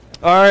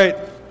All right.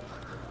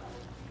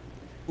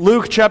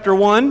 Luke chapter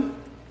 1,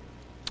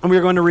 and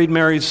we're going to read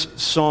Mary's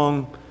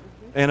song.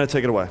 Anna,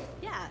 take it away.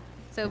 Yeah.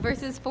 So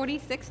verses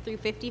 46 through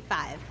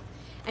 55.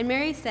 And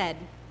Mary said,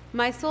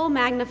 "My soul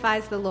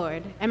magnifies the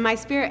Lord, and my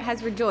spirit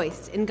has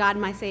rejoiced in God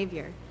my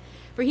Savior.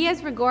 For he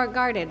has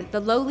regarded the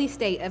lowly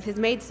state of his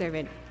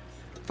maidservant.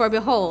 For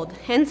behold,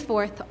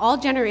 henceforth all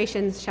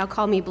generations shall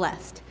call me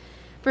blessed.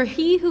 For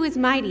he who is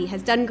mighty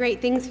has done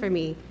great things for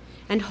me,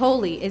 and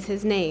holy is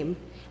his name.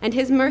 And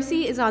his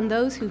mercy is on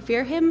those who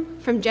fear him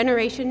from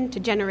generation to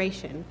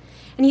generation.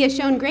 And he has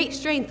shown great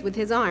strength with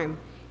his arm.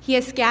 He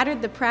has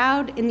scattered the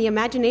proud in the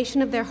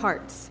imagination of their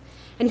hearts.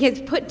 And he has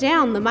put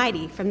down the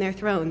mighty from their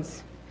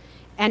thrones,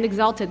 and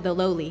exalted the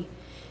lowly.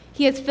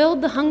 He has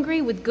filled the hungry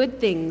with good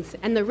things,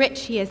 and the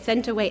rich he has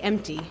sent away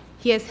empty.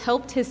 He has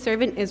helped his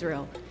servant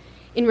Israel.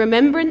 In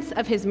remembrance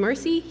of his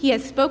mercy, he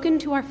has spoken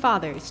to our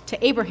fathers,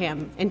 to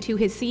Abraham, and to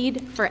his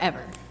seed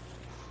forever."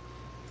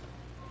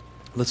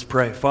 Let's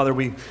pray. Father,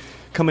 we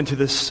come into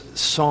this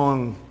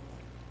song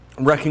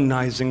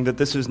recognizing that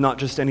this is not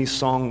just any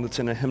song that's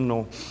in a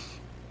hymnal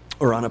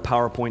or on a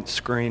PowerPoint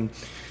screen,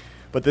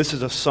 but this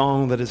is a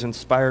song that is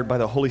inspired by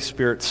the Holy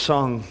Spirit,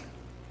 sung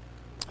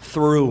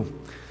through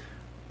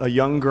a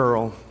young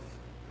girl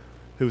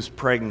who's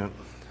pregnant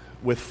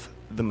with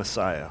the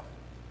Messiah.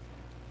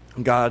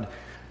 God,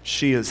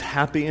 she is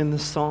happy in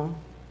this song.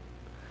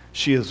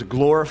 She is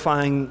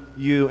glorifying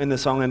you in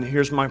this song. And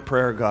here's my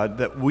prayer, God,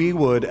 that we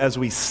would, as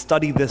we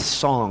study this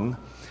song,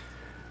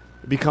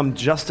 become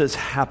just as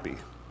happy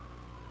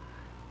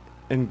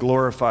and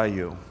glorify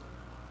you.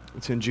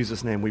 It's in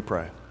Jesus' name we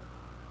pray.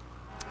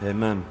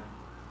 Amen.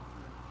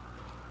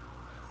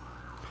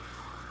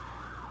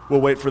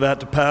 We'll wait for that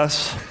to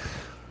pass.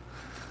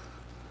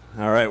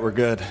 All right, we're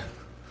good.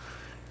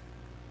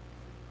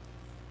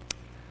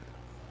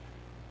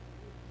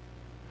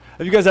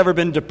 Have you guys ever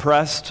been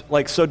depressed,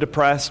 like so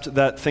depressed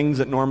that things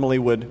that normally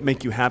would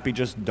make you happy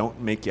just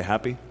don't make you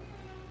happy?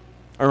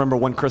 I remember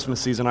one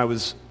Christmas season I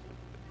was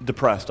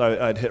depressed.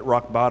 I'd hit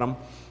rock bottom.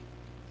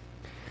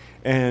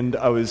 And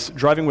I was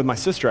driving with my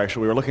sister,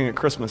 actually. We were looking at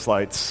Christmas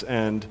lights,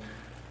 and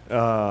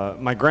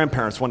my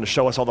grandparents wanted to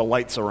show us all the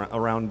lights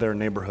around their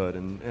neighborhood.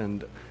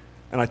 And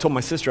I told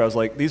my sister, I was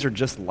like, these are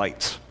just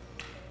lights.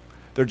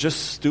 They're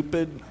just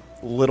stupid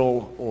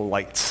little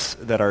lights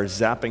that are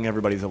zapping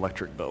everybody's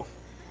electric bill.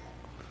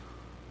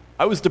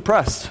 I was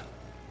depressed.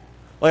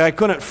 Like, I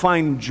couldn't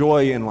find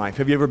joy in life.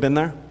 Have you ever been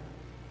there?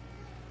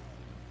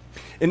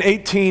 In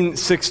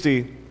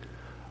 1860,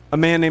 a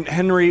man named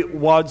Henry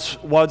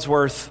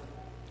Wadsworth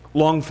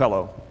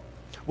Longfellow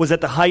was at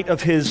the height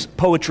of his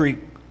poetry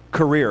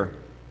career.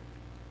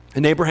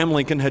 And Abraham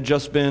Lincoln had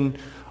just been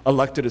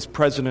elected as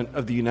President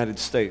of the United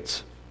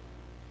States.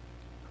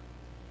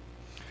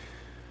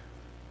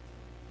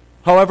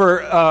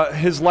 However,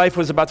 his life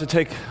was about to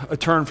take a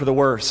turn for the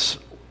worse.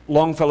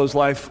 Longfellow's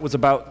life was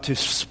about to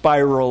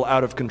spiral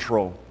out of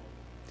control.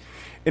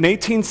 In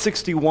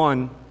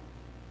 1861,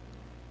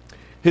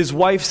 his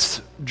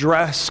wife's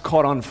dress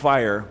caught on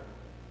fire,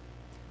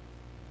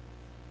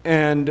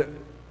 and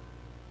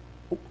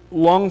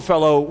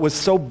Longfellow was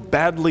so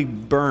badly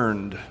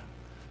burned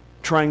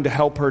trying to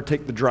help her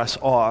take the dress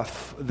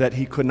off that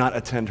he could not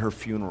attend her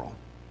funeral.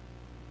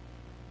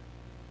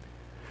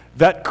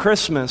 That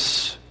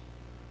Christmas,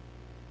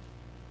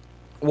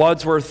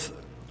 Wadsworth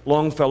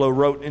Longfellow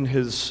wrote in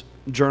his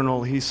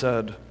journal, he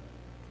said,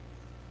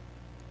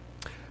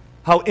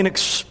 "How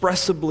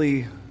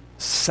inexpressibly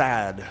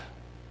sad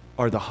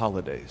are the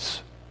holidays."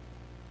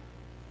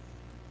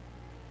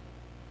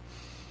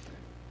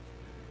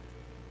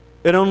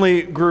 It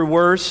only grew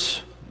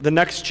worse. The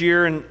next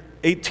year, in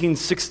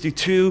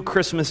 1862,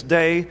 Christmas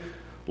Day,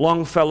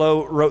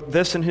 Longfellow wrote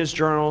this in his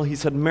journal. He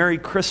said, "Merry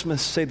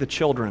Christmas, say the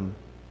children,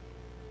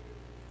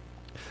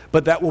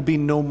 but that will be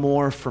no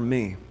more for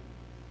me."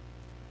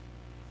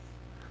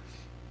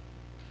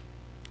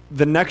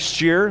 The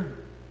next year,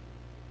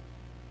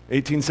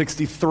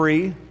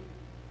 1863,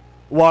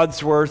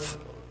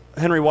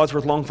 Henry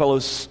Wadsworth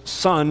Longfellow's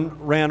son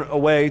ran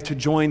away to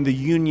join the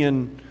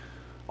Union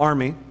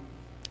Army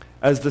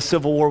as the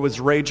Civil War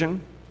was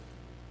raging.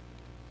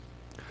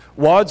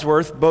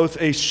 Wadsworth, both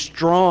a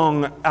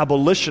strong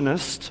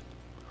abolitionist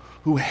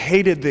who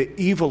hated the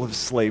evil of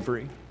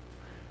slavery,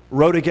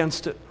 wrote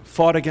against it,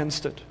 fought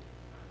against it,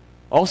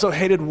 also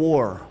hated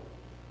war.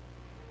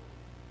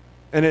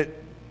 And it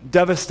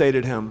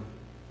devastated him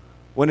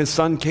when his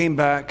son came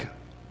back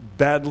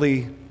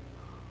badly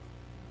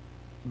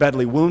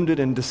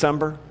wounded in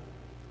December.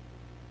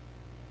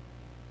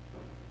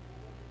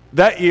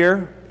 That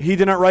year, he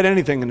did not write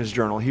anything in his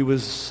journal. He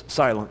was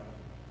silent.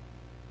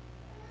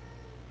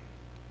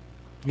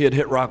 He had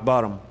hit rock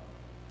bottom.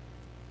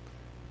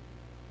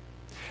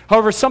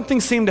 However,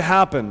 something seemed to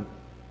happen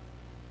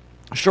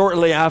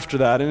shortly after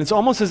that, and it's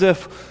almost as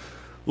if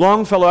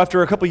Longfellow,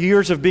 after a couple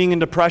years of being in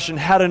depression,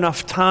 had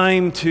enough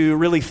time to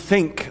really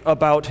think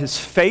about his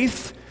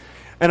faith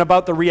and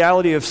about the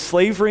reality of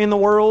slavery in the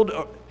world.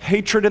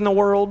 hatred in the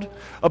world,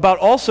 about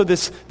also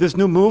this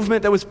new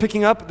movement that was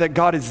picking up, that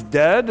God is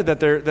dead,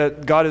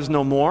 that God is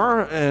no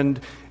more, and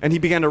he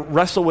began to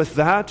wrestle with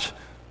that.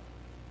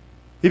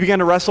 He began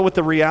to wrestle with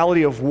the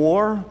reality of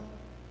war.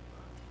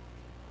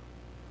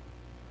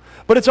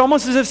 But it's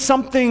almost as if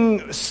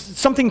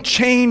something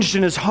changed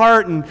in his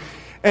heart,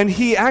 and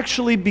he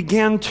actually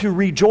began to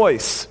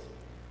rejoice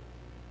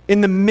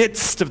in the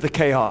midst of the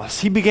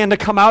chaos. He began to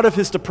come out of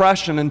his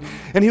depression,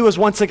 and he was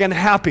once again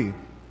happy.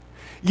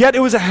 Yet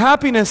it was a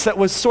happiness that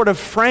was sort of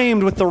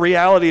framed with the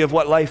reality of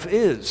what life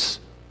is.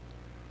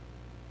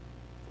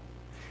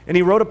 And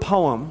he wrote a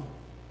poem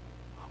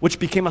which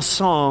became a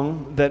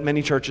song that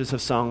many churches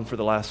have sung for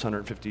the last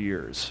 150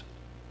 years.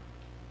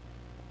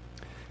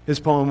 His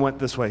poem went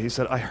this way. He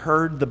said, "I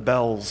heard the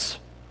bells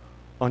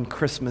on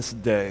Christmas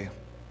Day.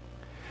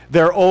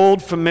 Their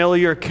old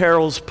familiar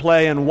carols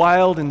play, and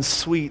wild and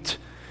sweet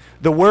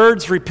the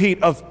words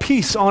repeat of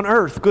peace on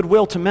earth,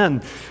 goodwill to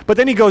men." But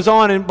then he goes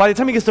on, and by the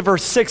time he gets to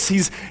verse 6,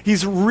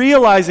 he's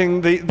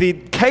realizing the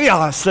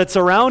chaos that's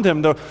around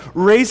him, the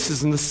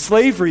racism, the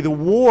slavery, the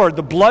war,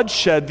 the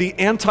bloodshed, the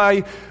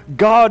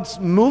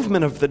anti-God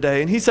movement of the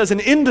day. And he says,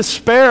 "And in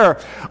despair,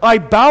 I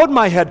bowed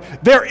my head.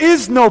 There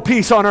is no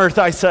peace on earth,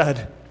 I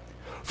said.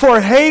 For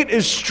hate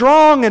is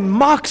strong and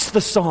mocks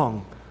the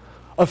song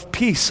of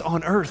peace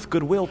on earth,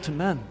 goodwill to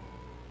men."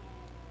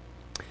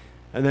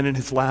 And then in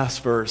his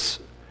last verse,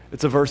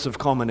 it's a verse of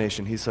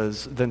culmination. He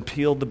says, "Then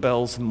pealed the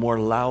bells more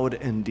loud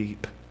and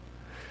deep.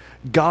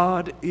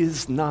 God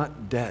is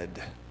not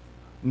dead,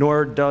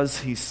 nor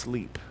does he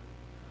sleep.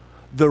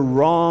 The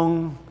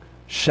wrong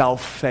shall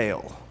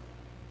fail.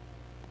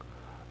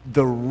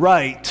 The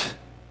right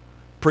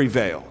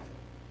prevail.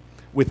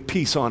 With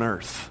peace on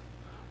earth,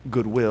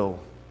 goodwill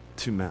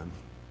to men."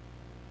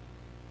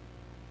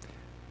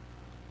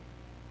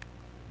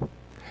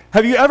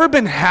 Have you ever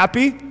been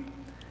happy?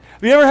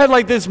 Have you ever had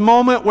like this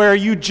moment where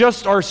you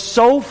just are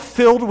so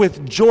filled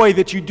with joy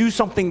that you do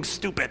something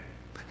stupid?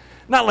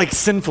 Not like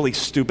sinfully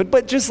stupid,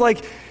 but just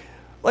like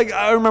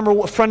I remember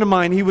a friend of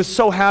mine, he was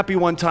so happy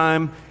one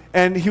time,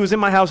 and he was in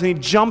my house, and he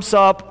jumps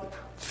up,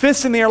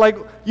 fists in the air, like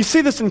you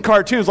see this in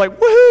cartoons, like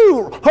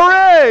woohoo,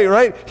 hooray,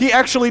 right? He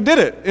actually did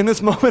it in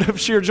this moment of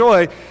sheer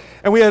joy,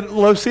 and we had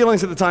low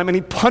ceilings at the time, and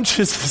he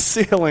punches the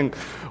ceiling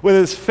with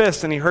his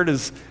fist, and he hurt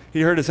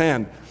his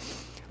hand.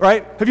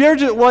 Right? Have you ever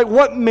just,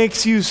 what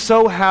makes you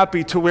so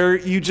happy to where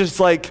you just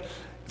like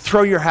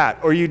throw your hat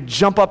or you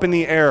jump up in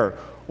the air?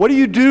 What do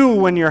you do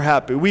when you're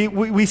happy?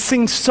 We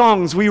sing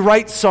songs, we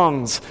write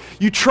songs.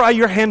 You try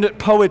your hand at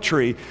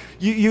poetry.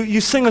 You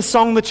sing a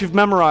song that you've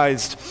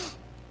memorized.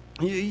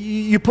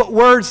 You put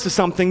words to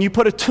something, you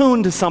put a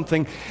tune to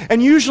something.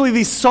 And usually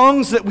these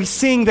songs that we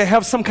sing, they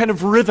have some kind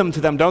of rhythm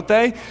to them, don't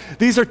they?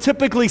 These are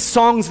typically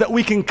songs that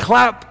we can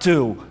clap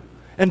to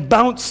and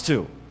bounce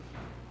to,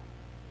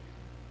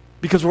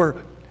 because we're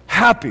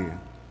happy.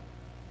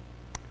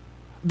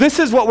 This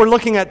is what we're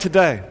looking at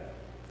today.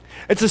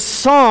 It's a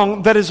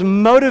song that is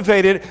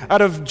motivated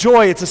out of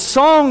joy. It's a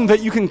song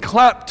that you can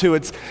clap to.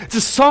 It's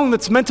a song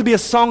that's meant to be a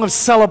song of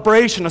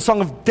celebration, a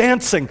song of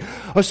dancing,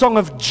 a song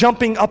of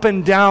jumping up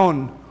and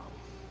down.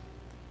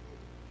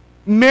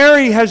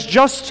 Mary has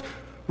just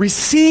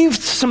received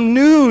some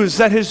news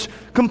that has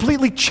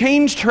completely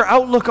changed her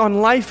outlook on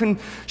life, and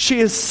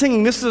she is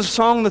singing. This is a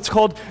song that's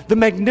called the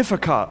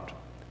Magnificat,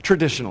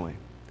 traditionally,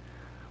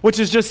 which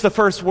is just the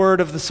first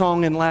word of the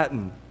song in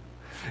Latin.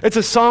 It's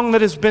a song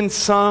that has been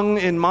sung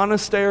in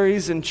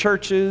monasteries and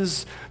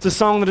churches. It's a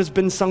song that has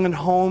been sung in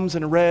homes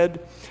and read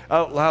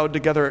out loud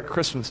together at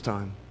Christmas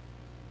time.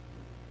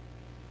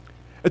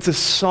 It's a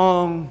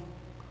song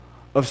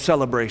of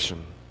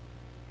celebration.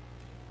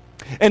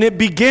 And it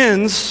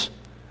begins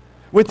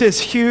with this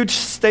huge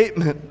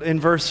statement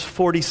in verse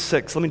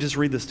 46. Let me just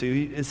read this to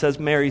you. It says,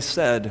 "Mary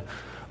said,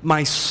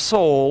 'My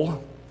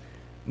soul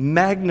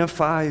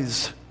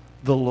magnifies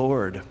the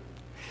Lord,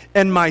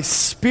 and my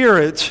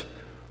spirit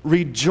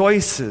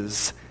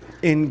rejoices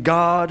in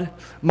God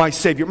my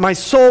Savior.'" My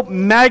soul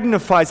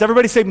magnifies.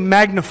 Everybody say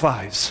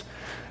magnifies.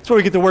 That's where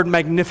we get the word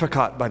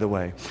Magnificat, by the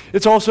way.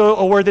 It's also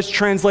a word that's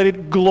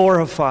translated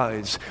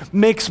glorifies,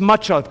 makes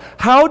much of.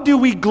 How do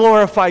we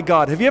glorify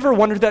God? Have you ever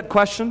wondered that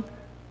question?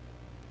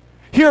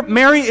 Here,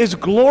 Mary is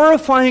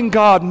glorifying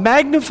God,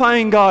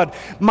 magnifying God.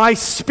 My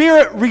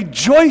spirit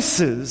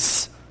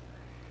rejoices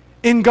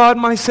in God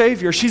my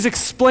Savior. She's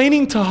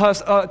explaining to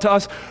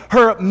us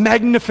her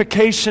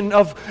magnification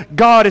of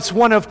God. It's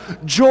one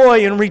of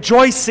joy and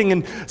rejoicing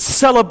and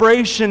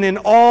celebration in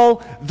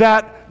all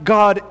that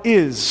God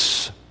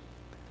is.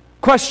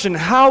 Question,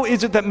 how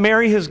is it that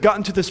Mary has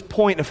gotten to this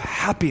point of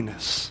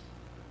happiness,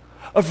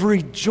 of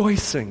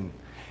rejoicing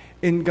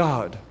in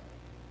God?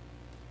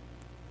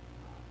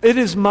 It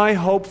is my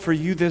hope for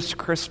you this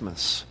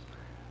Christmas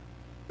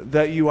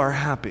that you are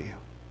happy.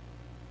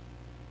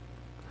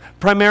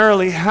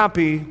 Primarily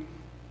happy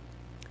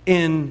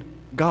in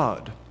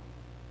God.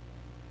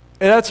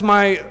 And that's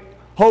my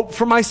hope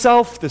for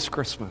myself this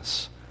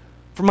Christmas,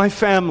 for my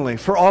family,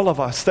 for all of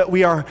us, that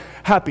we are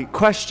happy.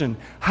 Question,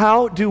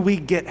 how do we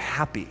get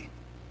happy?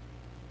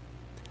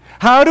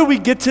 How do we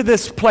get to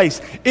this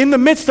place in the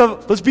midst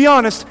of, let's be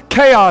honest,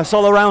 chaos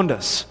all around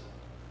us?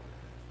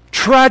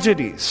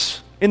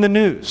 Tragedies in the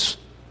news.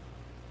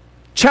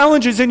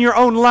 Challenges in your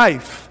own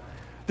life.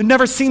 There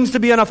never seems to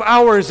be enough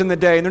hours in the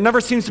day, and there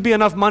never seems to be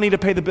enough money to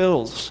pay the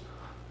bills.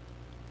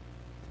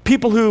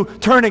 People who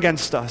turn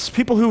against us.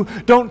 People who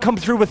don't come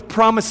through with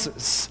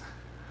promises.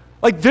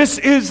 Like, this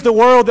is the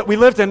world that we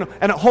lived in.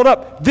 And hold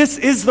up, this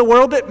is the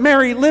world that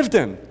Mary lived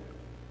in.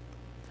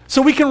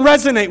 So we can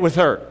resonate with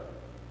her.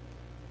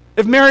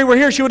 If Mary were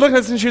here, she would look at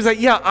us and she would say,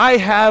 yeah, I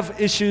have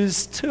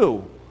issues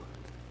too.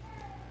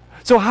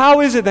 So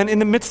how is it then, in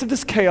the midst of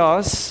this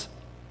chaos,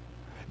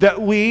 that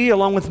we,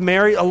 along with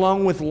Mary,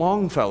 along with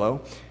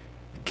Longfellow,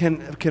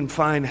 can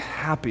find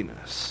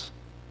happiness?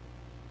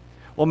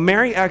 Well,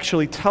 Mary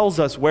actually tells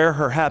us where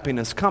her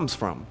happiness comes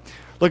from.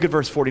 Look at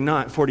verse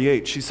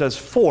 48. She says,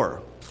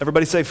 for.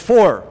 Everybody say,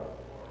 for.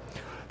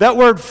 That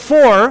word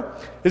for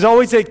is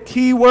always a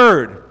key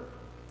word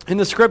in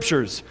the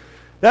Scriptures.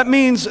 That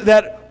means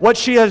that what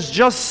she has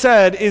just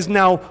said is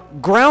now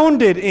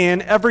grounded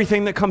in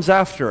everything that comes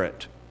after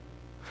it.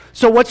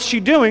 So what's she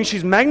doing?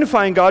 She's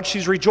magnifying God.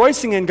 She's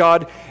rejoicing in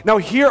God. Now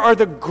here are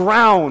the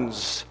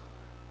grounds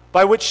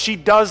by which she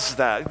does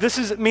that. This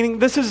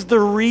is the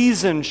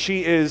reason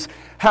she is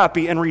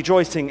happy and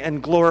rejoicing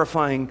and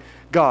glorifying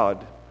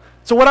God.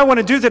 So what I want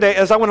to do today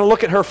is I want to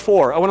look at her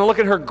for. I want to look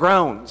at her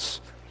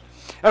grounds.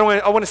 And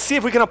I want to see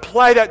if we can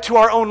apply that to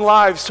our own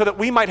lives so that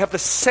we might have the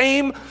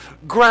same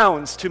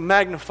grounds to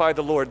magnify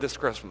the Lord this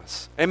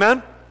Christmas.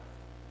 Amen?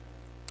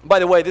 By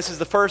the way, this is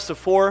the first of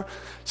 4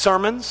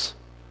 sermons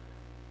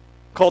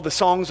called the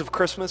Songs of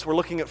Christmas. We're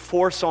looking at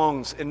 4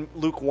 songs in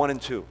Luke 1 and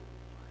 2.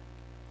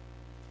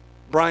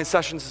 Brian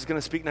Sessions is going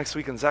to speak next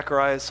week on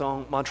Zechariah's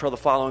song, Montreal the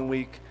following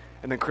week,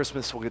 and then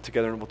Christmas we'll get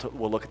together and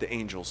we'll look at the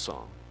Angel's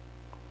song.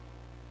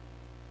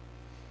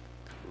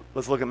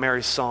 Let's look at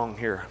Mary's song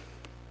here.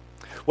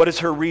 What is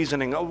her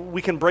reasoning?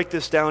 We can break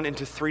this down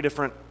into three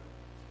different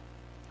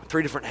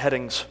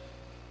headings.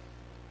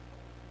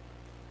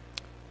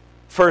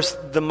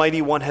 First, the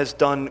Mighty One has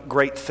done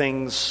great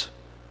things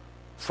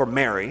for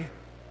Mary.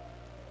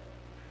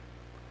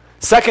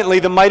 Secondly,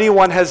 the Mighty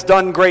One has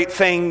done great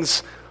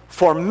things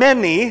for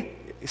many.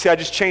 You see, I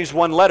just changed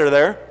one letter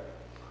there.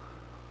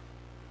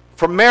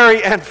 For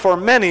Mary and for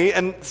many.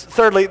 And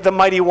thirdly, the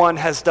Mighty One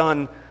has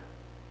done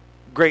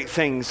great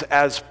things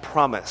as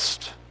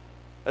promised.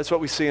 That's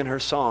what we see in her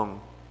song.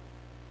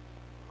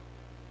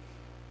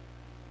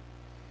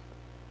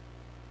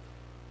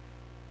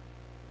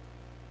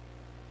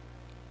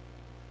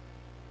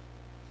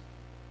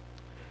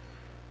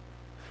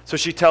 So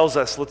she tells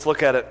us, let's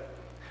look at it.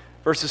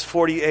 Verses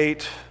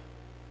 48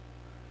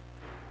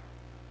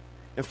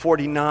 and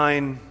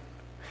 49,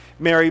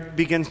 Mary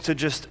begins to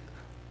just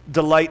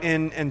delight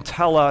in and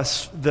tell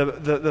us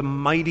the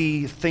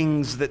mighty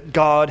things that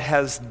God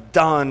has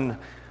done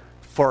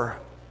for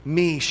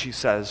me, she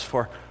says,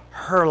 for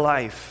her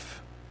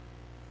life.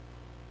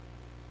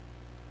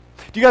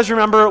 Do you guys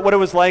remember what it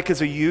was like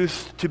as a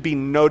youth to be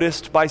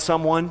noticed by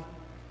someone?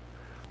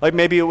 Like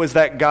maybe it was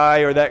that guy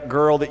or that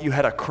girl that you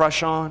had a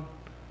crush on,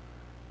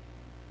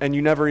 and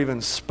you never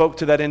even spoke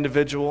to that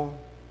individual.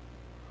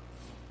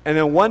 And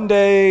then one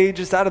day,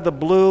 just out of the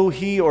blue,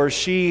 he or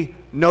she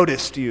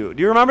noticed you.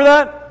 Do you remember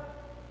that?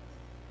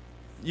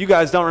 You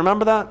guys don't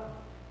remember that?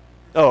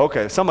 Oh,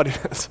 okay, somebody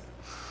does.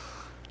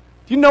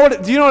 Do you know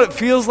what it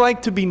feels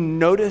like to be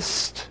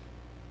noticed?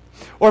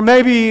 Or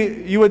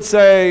maybe you would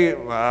say,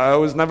 well, I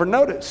was never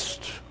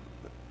noticed.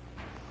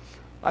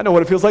 I know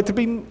what it feels like to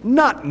be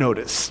not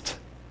noticed.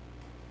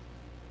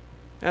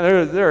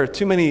 And there are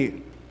too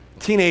many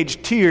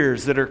teenage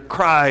tears that are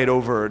cried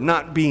over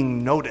not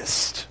being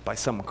noticed by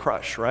some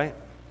crush, right?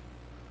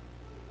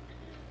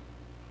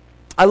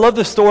 I love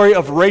the story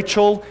of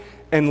Rachel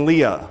and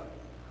Leah.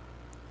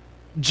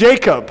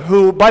 Jacob,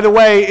 who, by the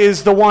way,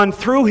 is the one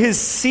through his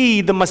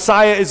seed the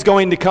Messiah is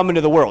going to come into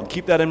the world.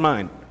 Keep that in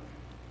mind.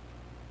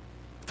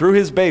 Through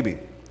his baby.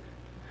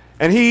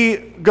 And he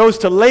goes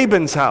to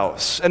Laban's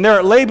house. And there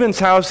at Laban's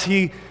house,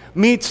 he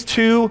meets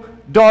 2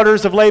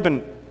 daughters of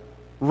Laban,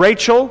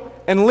 Rachel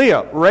and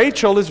Leah.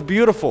 Rachel is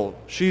beautiful.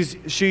 She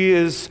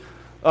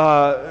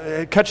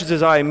catches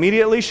his eye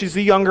immediately. She's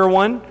the younger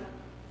one.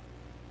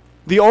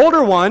 The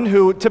older one,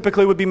 who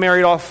typically would be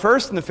married off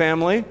first in the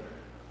family,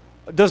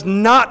 does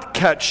not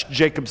catch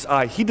Jacob's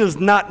eye. He does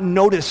not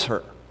notice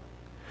her.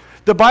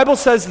 The Bible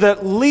says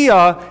that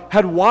Leah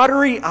had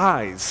watery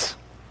eyes.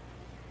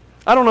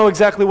 I don't know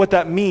exactly what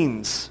that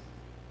means.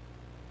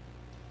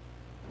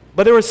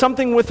 But there was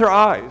something with her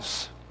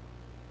eyes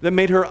that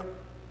made her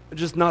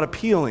just not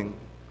appealing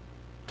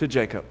to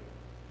Jacob.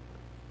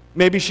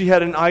 Maybe she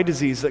had an eye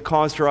disease that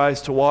caused her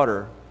eyes to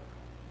water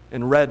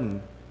and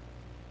redden.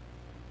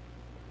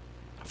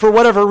 For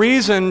whatever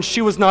reason,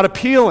 she was not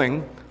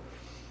appealing.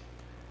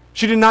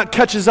 She did not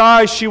catch his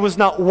eye. She was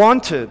not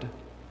wanted.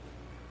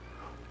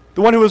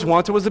 The one who was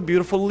wanted was the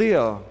beautiful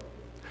Leah.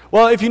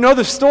 Well, if you know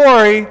the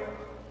story,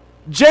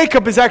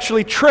 Jacob is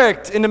actually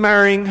tricked into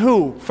marrying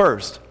who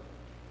first?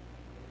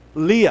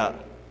 Leah.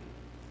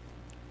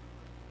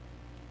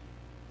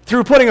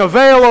 through putting a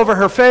veil over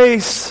her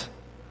face.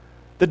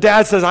 The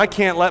dad says, I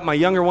can't let my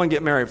younger one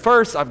get married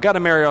first. I've got to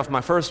marry off my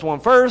first one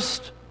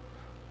first.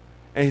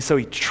 And so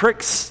he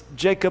tricks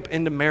Jacob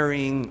into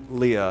marrying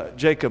Leah.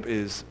 Jacob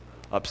is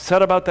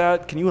upset about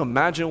that. Can you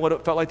imagine what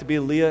it felt like to be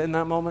Leah in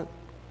that moment?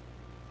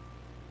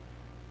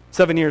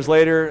 7 years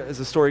later, as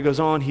the story goes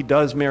on, he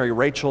does marry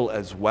Rachel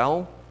as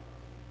well.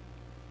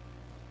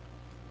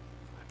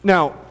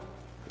 Now,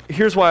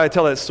 here's why I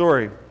tell that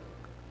story.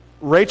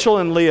 Rachel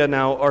and Leah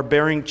now are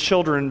bearing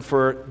children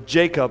for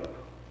Jacob.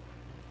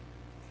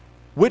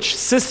 Which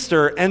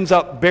sister ends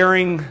up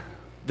bearing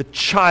the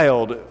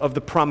child of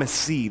the promised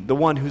seed, the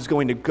one who's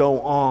going to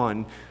go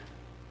on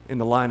in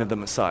the line of the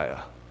Messiah?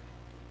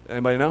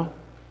 Anybody know?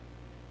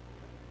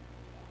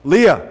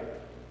 Leah.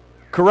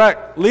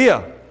 Correct,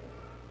 Leah.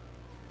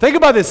 Think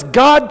about this.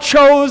 God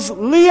chose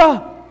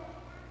Leah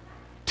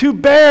to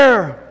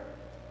bear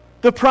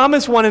the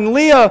promised one. And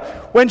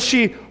Leah, when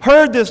she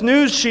heard this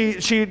news,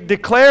 she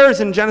declares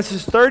in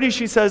Genesis 30,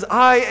 she says,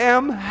 I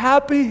am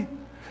happy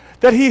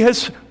that he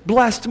has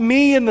blessed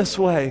me in this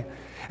way.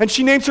 And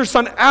she names her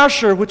son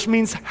Asher, which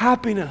means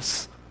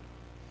happiness.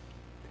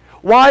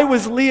 Why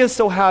was Leah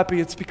so happy?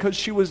 It's because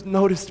she was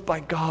noticed by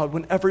God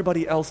when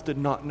everybody else did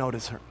not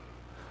notice her.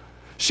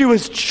 She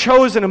was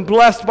chosen and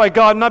blessed by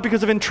God, not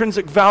because of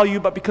intrinsic value,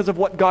 but because of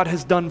what God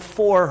has done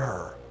for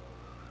her.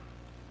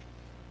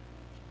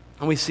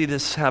 And we see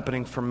this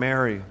happening for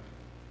Mary.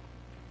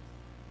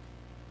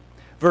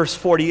 Verse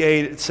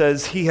 48, it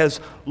says, he has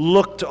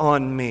looked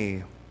on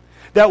me.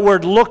 That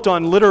word looked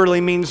on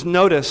literally means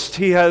noticed.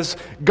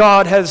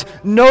 God has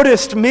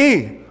noticed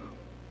me.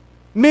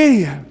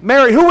 Me,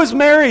 Mary. Who was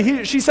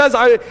Mary? She says,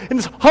 in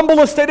this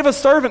humble estate of a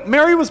servant.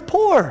 Mary was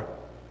poor.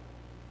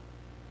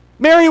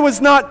 Mary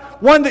was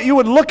not one that you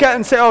would look at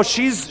and say, oh,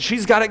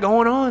 she's got it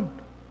going on.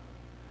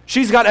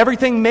 She's got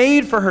everything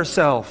made for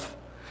herself.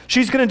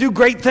 She's going to do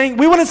great things.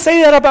 We wouldn't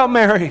say that about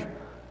Mary.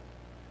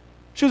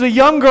 She was a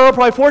young girl,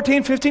 probably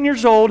 14, 15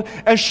 years old,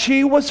 and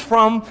she was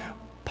from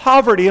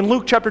poverty. In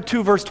Luke chapter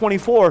 2, verse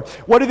 24,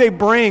 what do they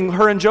bring?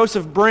 Her and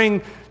Joseph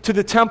bring to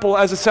the temple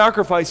as a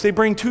sacrifice. They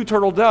bring 2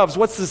 turtle doves.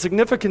 What's the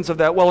significance of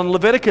that? Well, in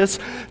Leviticus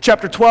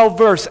chapter 12,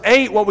 verse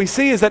 8, what we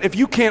see is that if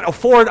you can't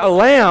afford a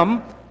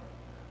lamb,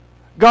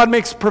 God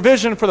makes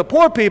provision for the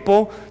poor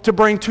people to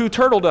bring 2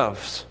 turtle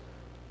doves.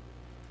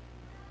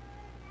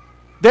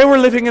 They were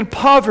living in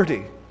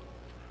poverty.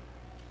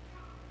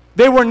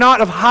 They were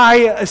not of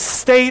high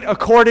estate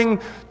according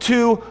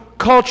to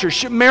culture.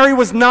 Mary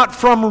was not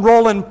from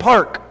Roland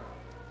Park,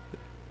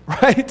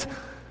 right?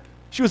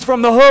 She was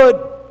from the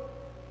hood.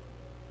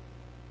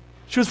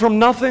 She was from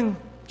nothing.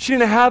 She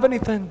didn't have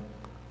anything.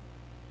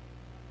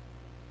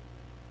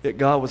 Yet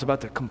God was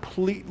about to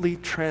completely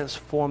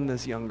transform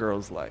this young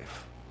girl's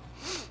life.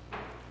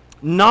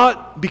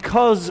 Not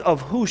because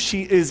of who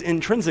she is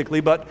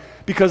intrinsically, but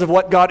because of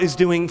what God is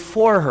doing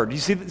for her. Do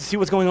you see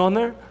what's going on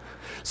there?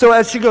 So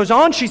as she goes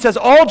on, she says,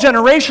 all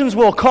generations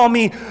will call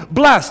me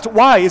blessed.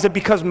 Why? Is it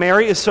because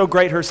Mary is so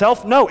great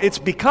herself? No, it's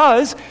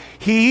because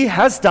he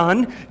has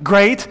done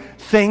great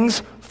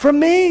things for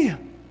me.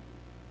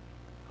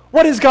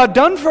 What has God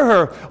done for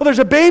her? Well, there's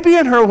a baby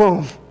in her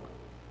womb.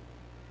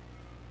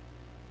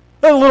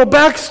 A little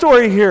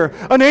backstory here.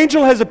 An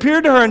angel has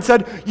appeared to her and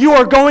said, you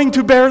are going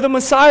to bear the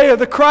Messiah,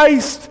 the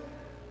Christ.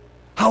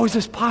 How is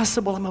this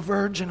possible? I'm a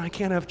virgin. I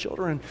can't have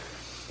children.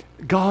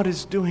 God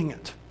is doing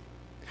it.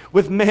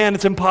 With man,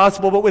 it's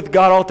impossible, but with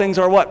God, all things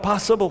are what?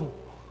 Possible.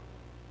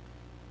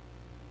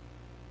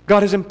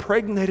 God has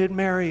impregnated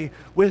Mary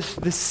with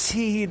the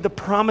seed, the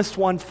promised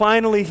one.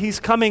 Finally, he's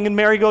coming, and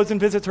Mary goes and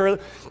visits her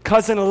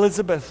cousin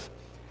Elizabeth.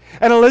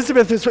 And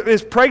Elizabeth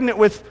is pregnant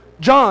with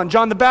John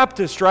the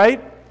Baptist,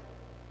 right?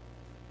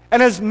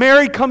 And as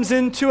Mary comes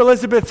into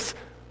Elizabeth's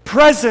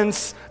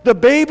presence, the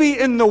baby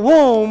in the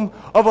womb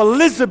of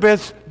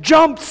Elizabeth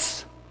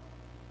jumps.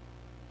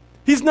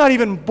 He's not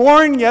even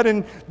born yet,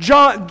 and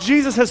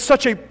Jesus has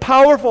such a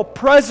powerful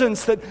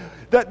presence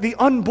that the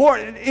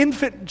unborn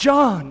infant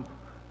John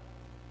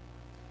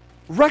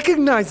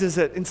recognizes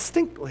it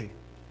instinctively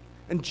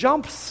and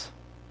jumps.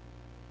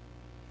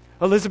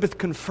 Elizabeth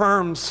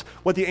confirms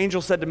what the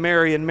angel said to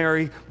Mary, and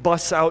Mary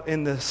busts out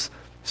in this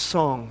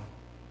song.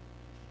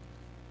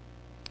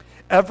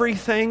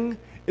 Everything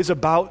is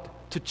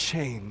about to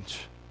change.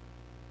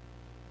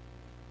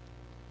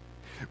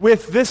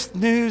 With this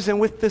news and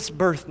with this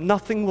birth,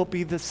 nothing will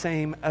be the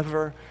same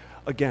ever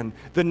again.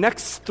 The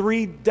next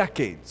 3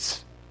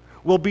 decades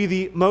will be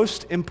the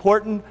most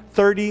important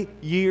 30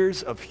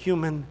 years of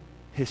human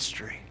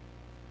history.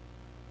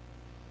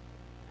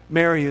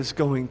 Mary is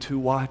going to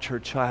watch her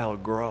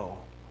child grow.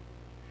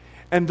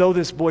 And though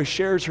this boy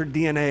shares her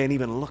DNA and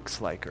even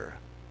looks like her,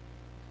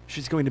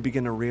 she's going to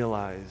begin to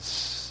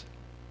realize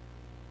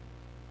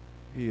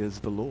he is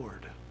the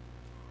Lord.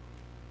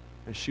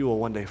 And she will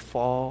one day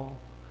fall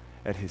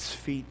at his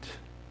feet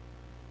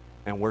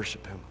and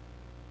worship him.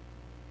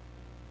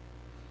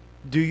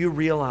 Do you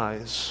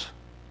realize,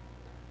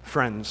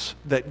 friends,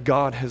 that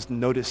God has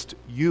noticed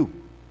you?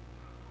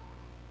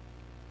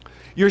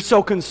 You're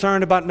so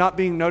concerned about not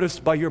being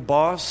noticed by your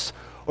boss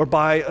or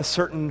by a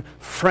certain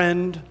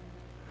friend.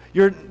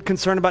 You're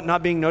concerned about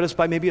not being noticed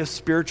by maybe a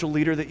spiritual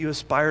leader that you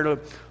aspire to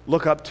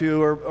look up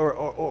to,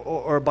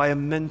 or by a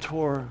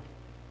mentor.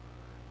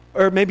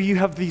 Or maybe you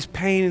have these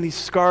pain and these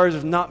scars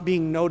of not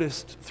being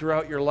noticed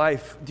throughout your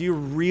life. Do you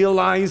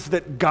realize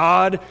that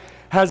God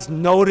has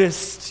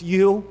noticed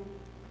you?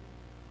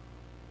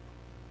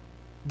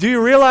 Do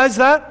you realize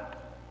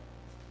that?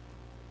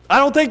 I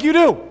don't think you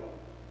do.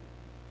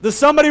 Does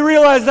somebody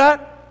realize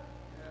that?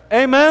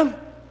 Amen?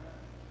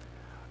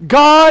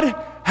 God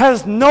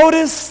has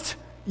noticed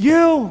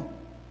you.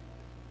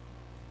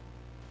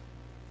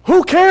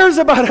 Who cares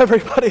about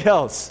everybody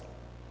else?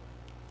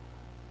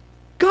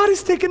 God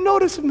has taken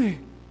notice of me.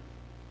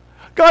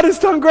 God has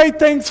done great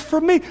things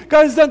for me.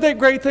 God has done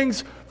great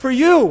things for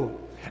you.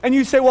 And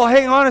you say, well,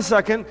 hang on a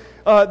second.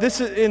 This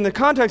is, in the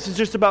context, is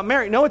just about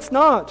Mary. No, it's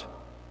not.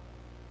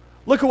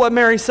 Look at what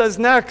Mary says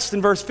next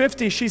in verse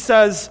 50. She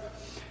says,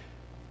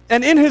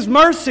 and in his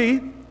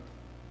mercy,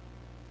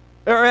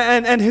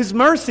 and his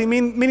mercy,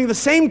 meaning the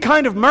same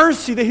kind of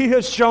mercy that he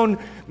has shown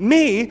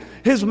me,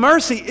 his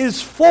mercy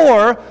is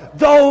for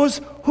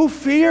those who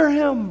fear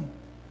him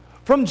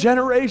from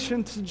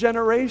generation to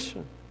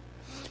generation.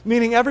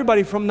 Meaning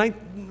everybody from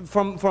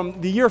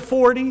the year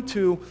 40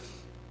 to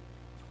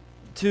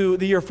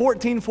the year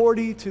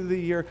 1440 to the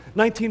year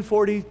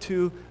 1940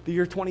 to the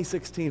year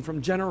 2016,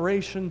 from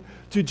generation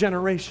to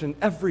generation,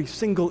 every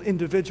single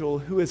individual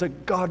who is a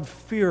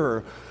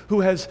God-fearer,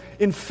 who has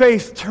in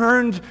faith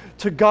turned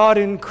to God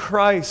in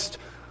Christ,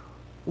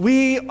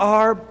 we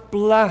are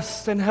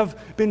blessed and have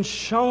been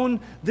shown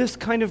this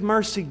kind of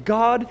mercy.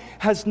 God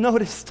has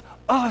noticed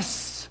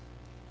us.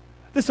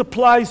 This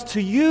applies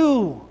to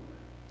you.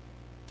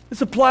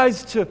 This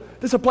applies to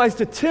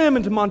Tim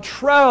and to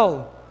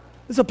Montrell.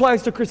 This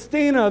applies to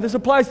Christina. This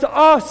applies to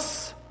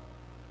us.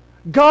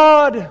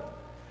 God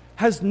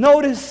has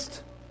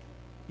noticed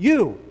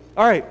you.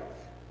 All right,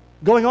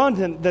 going on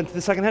then to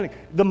the second heading.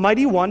 The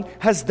Mighty One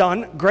has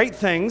done great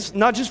things,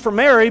 not just for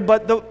Mary,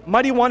 but the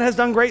Mighty One has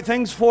done great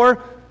things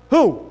for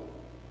who?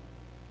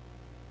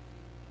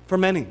 For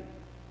many.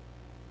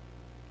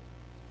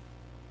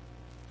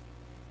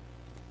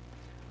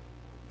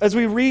 As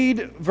we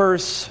read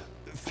verse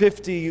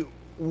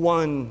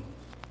 51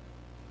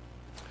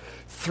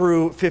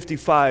 through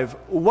 55,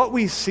 what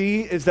we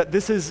see is that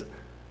this is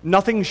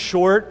nothing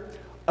short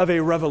of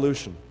a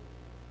revolution.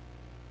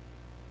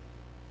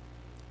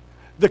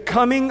 The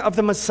coming of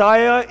the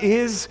Messiah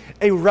is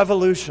a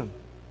revolution.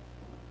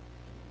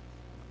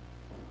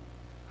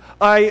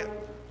 I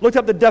looked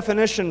up the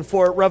definition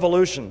for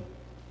revolution.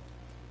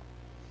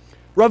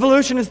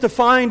 Revolution is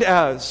defined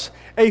as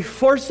a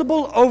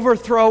forcible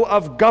overthrow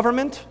of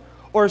government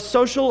or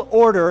social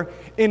order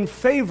in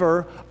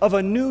favor of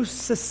a new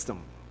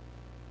system.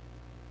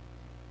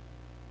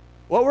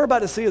 What we're about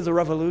to see is a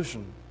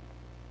revolution.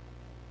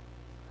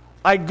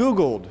 I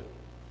Googled,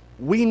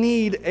 we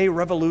need a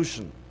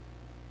revolution.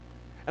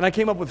 And I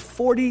came up with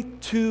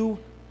 42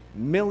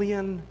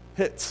 million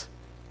hits.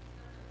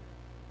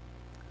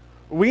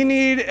 We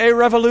need a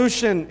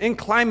revolution in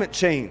climate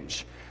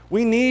change.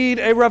 We need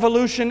a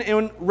revolution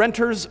in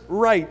renters'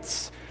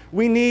 rights.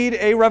 We need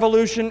a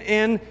revolution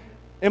in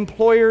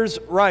employers'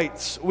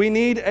 rights. We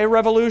need a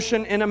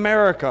revolution in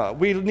America.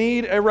 We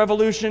need a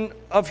revolution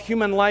of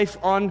human life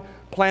on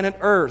planet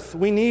Earth.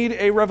 We need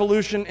a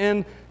revolution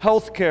in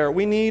healthcare.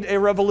 We need a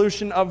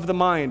revolution of the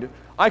mind.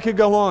 I could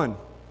go on.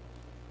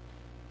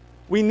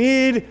 We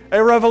need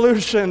a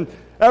revolution.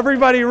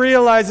 Everybody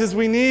realizes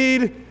we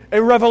need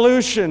a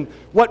revolution.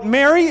 What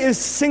Mary is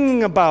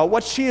singing about,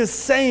 what she is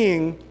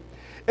saying,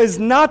 is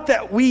not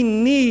that we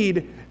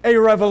need a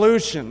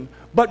revolution,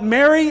 but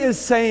Mary is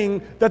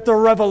saying that the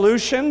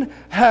revolution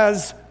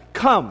has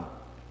come.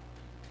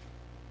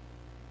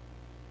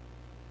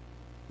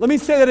 Let me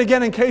say that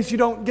again in case you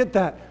don't get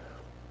that.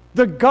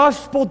 The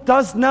gospel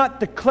does not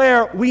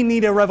declare we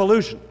need a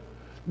revolution.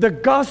 The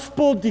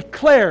gospel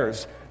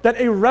declares that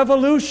a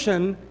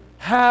revolution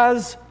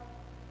has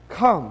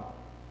come.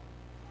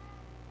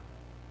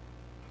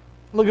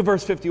 Look at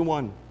verse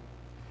 51.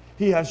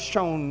 He has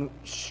shown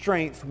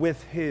strength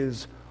with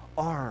his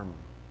arm.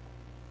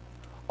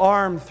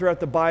 Arm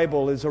throughout the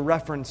Bible is a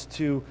reference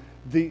to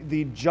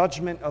the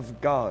judgment of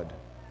God.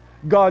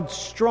 God's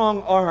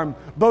strong arm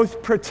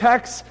both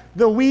protects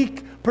the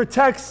weak,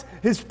 protects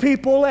his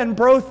people, and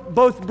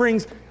both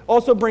brings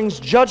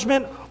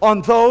judgment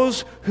on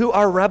those who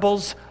are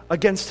rebels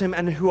against him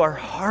and who are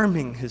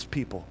harming his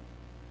people.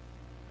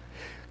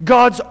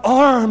 God's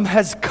arm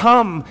has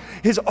come.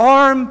 His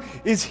arm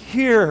is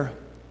here.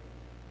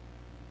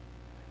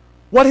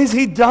 What has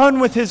he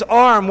done with his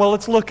arm? Well,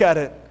 let's look at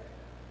it.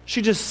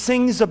 She just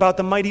sings about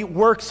the mighty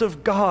works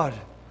of God.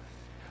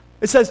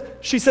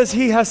 She says,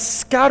 he has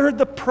scattered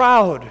the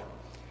proud.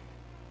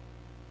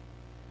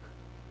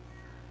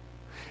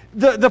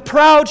 The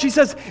proud, she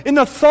says, in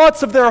the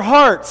thoughts of their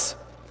hearts,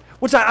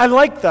 which I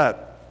like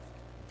that.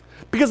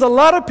 Because a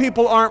lot of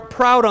people aren't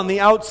proud on the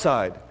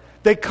outside.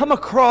 They come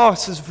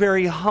across as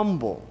very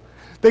humble.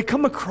 They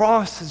come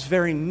across as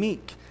very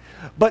meek.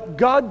 But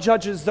God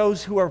judges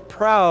those who are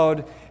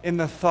proud in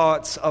the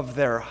thoughts of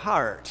their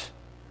heart,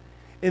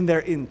 in their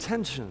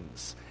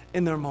intentions,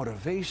 in their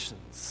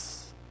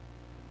motivations.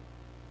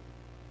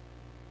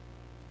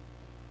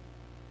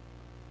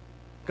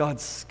 God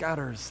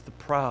scatters the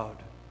proud,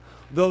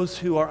 those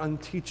who are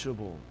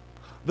unteachable,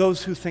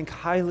 those who think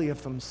highly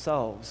of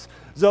themselves,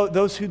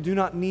 those who do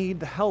not need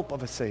the help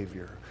of a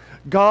Savior.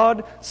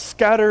 God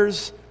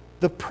scatters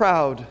the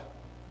proud.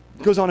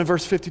 It goes on in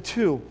verse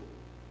 52.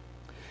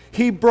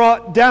 He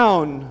brought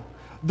down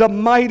the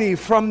mighty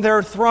from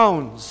their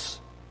thrones.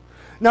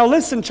 Now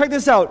listen, check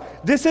this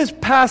out. This is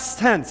past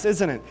tense,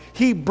 isn't it?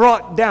 He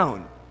brought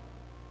down.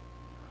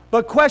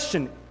 But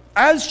question,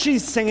 as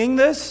she's singing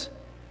this,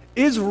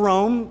 is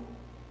Rome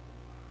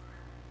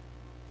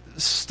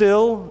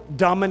still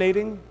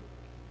dominating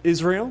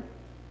Israel?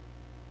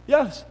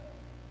 Yes.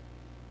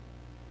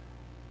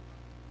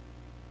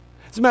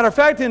 As a matter of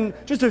fact, in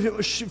just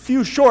a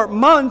few short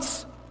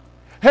months,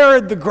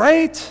 Herod the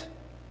Great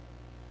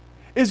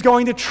is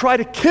going to try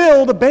to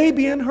kill the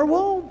baby in her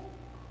womb.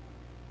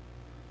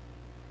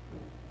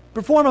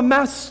 Perform a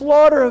mass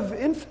slaughter of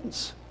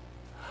infants.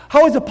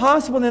 How is it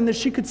possible then that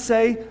she could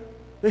say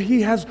that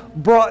he has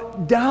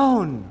brought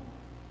down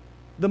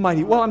the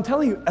mighty? Well, I'm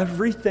telling you,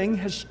 everything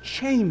has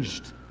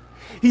changed.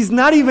 He's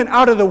not even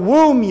out of the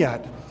womb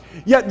yet.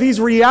 Yet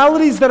these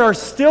realities that are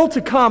still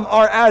to come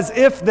are as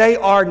if they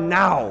are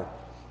now.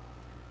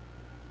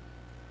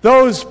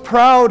 Those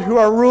proud who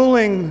are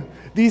ruling,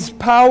 these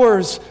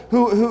powers,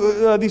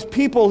 these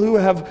people who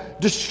have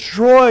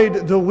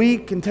destroyed the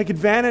weak and take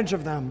advantage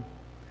of them,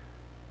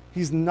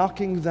 he's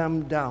knocking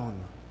them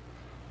down.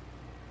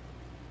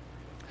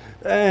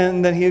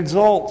 And then he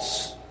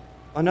exalts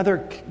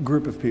another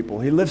group of people.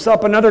 He lifts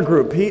up another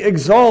group. He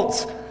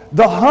exalts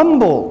the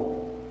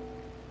humble,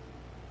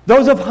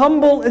 those of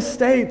humble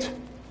estate.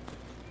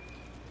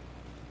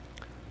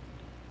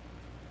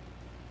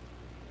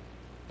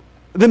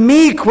 The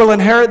meek will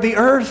inherit the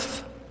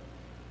earth.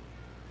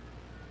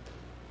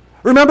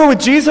 Remember, with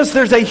Jesus,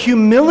 there's a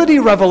humility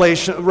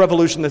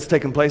revolution that's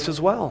taken place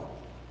as well.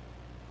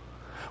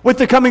 With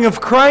the coming of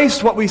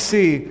Christ, what we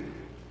see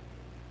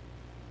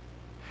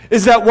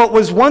is that what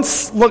was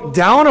once looked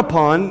down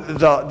upon,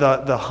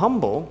 the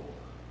humble,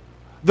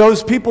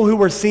 those people who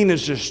were seen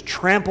as just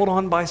trampled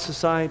on by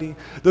society,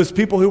 those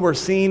people who were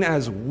seen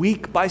as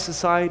weak by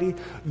society,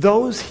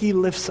 those he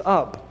lifts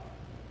up.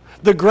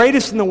 The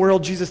greatest in the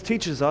world, Jesus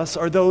teaches us,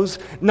 are those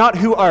not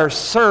who are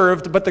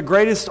served, but the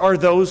greatest are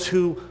those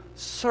who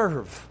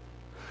serve.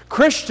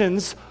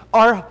 Christians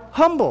are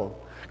humble.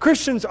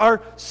 Christians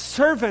are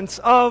servants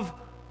of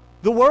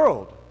the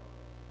world.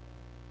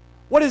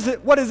 What does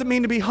it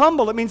mean to be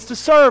humble? It means to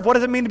serve. What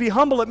does it mean to be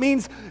humble? It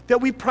means that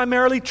we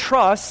primarily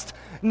trust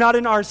not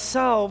in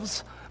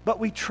ourselves, but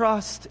we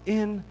trust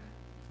in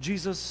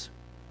Jesus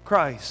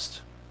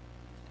Christ.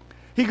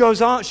 She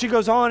goes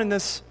on in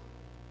this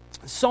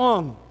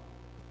song.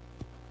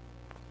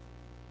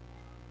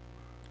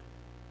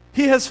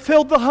 He has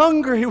filled the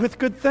hungry with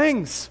good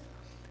things,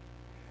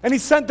 and he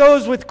sent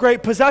those with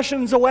great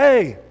possessions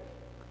away.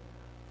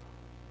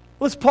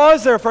 Let's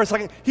pause there for a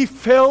second. He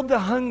filled the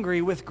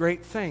hungry with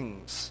great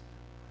things.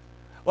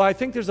 Well, I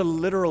think there's a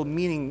literal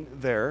meaning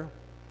there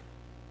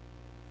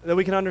that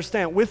we can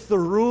understand. With the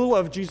rule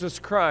of Jesus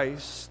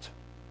Christ,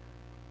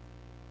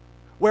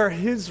 where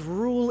his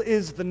rule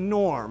is the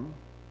norm,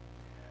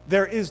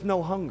 there is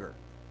no hunger.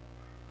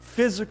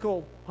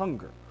 Physical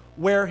hunger.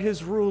 Where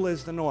his rule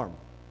is the norm.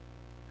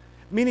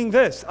 Meaning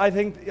this, I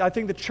think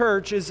the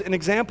church is an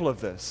example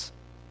of this.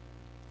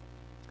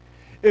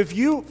 If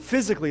you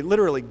physically,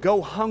 literally go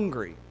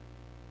hungry,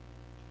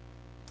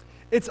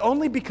 it's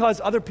only because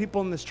other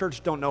people in this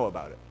church don't know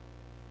about it.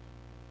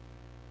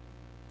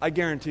 I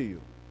guarantee you.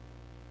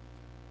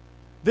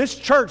 This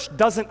church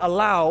doesn't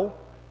allow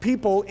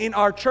people in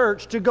our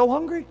church to go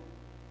hungry,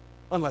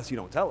 unless you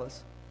don't tell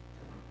us.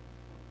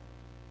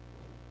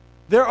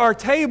 There are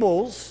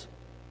tables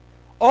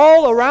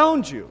all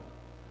around you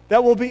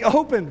that will be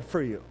open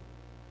for you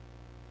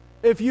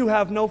if you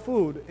have no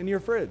food in your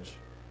fridge.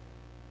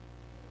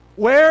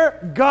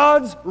 Where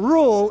God's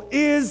rule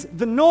is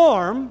the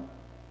norm,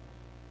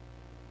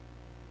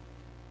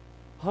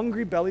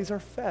 hungry bellies are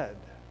fed.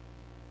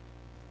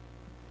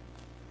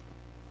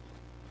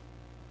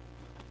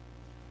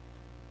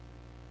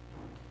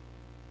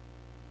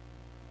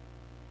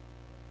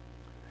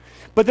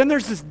 But then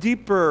there's this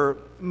deeper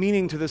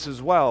meaning to this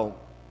as well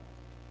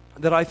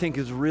that I think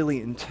is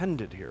really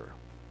intended here.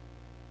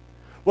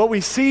 What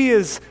we see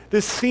is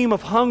this theme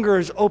of hunger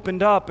is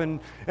opened up, and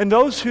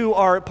those who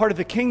are part of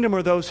the kingdom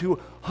are those who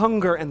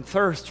hunger and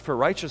thirst for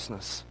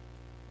righteousness.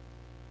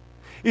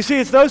 You see,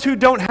 it's those who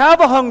don't have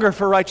a hunger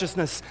for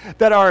righteousness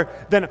that are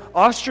then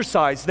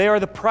ostracized. They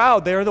are the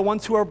proud. They are the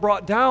ones who are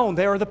brought down.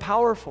 They are the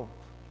powerful.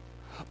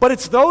 But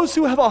it's those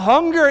who have a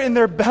hunger in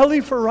their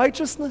belly for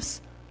righteousness.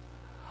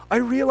 I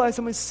realize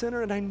I'm a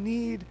sinner and I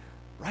need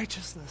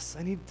righteousness.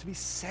 I need to be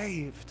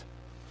saved.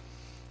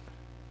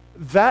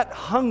 That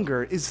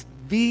hunger is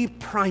the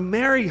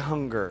primary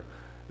hunger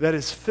that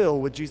is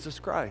filled with Jesus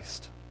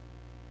Christ.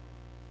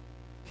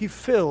 He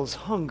fills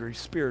hungry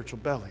spiritual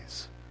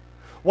bellies.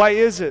 Why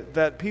is it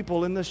that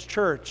people in this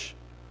church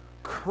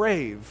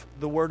crave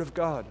the Word of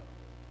God?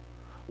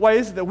 Why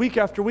is it that week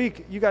after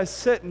week you guys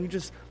sit and you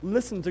just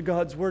listen to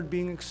God's Word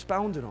being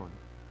expounded on?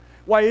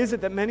 Why is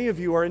it that many of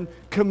you are in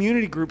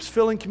community groups,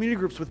 filling community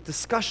groups with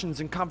discussions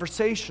and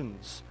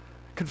conversations,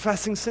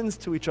 confessing sins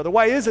to each other?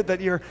 Why is it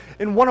that you're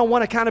in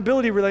one-on-one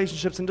accountability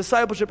relationships and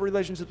discipleship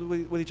relationships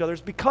with each other?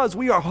 It's because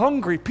we are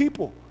hungry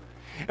people,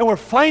 and we're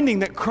finding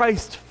that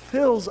Christ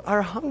fills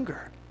our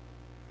hunger.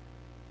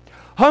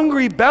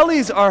 Hungry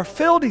bellies are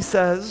filled, he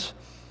says,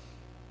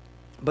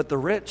 but the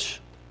rich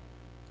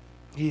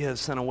he has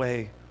sent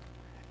away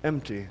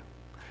empty.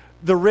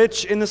 The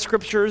rich in the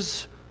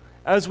Scriptures,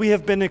 as we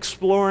have been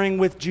exploring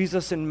with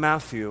Jesus in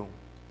Matthew,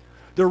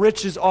 the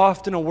rich is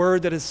often a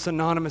word that is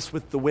synonymous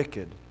with the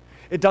wicked.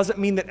 It doesn't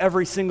mean that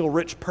every single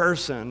rich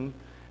person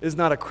is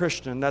not a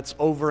Christian. That's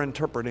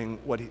overinterpreting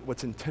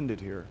what's intended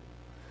here.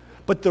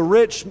 But the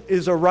rich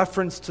is a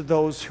reference to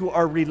those who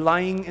are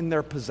relying in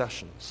their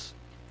possessions,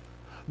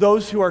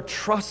 those who are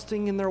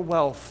trusting in their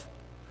wealth,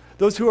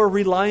 those who are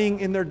relying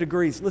in their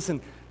degrees.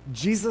 Listen,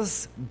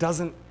 Jesus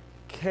doesn't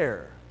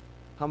care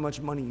how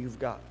much money you've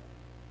got.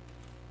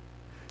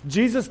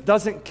 Jesus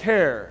doesn't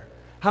care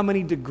how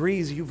many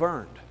degrees you've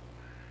earned.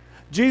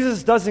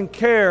 Jesus doesn't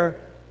care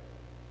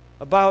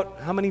about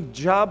how many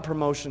job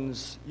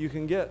promotions you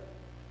can get.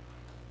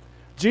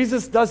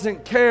 Jesus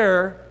doesn't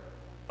care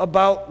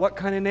about what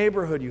kind of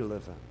neighborhood you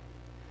live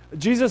in.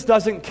 Jesus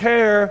doesn't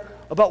care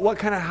about what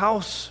kind of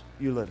house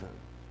you live in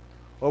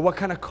or what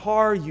kind of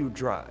car you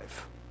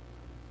drive.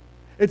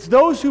 It's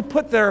those who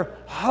put their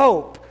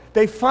hope,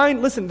 they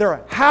find, listen,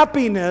 their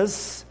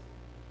happiness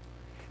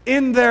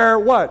in their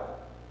what?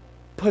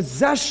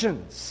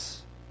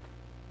 Possessions.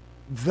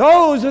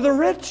 Those are the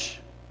rich.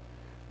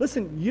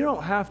 Listen, you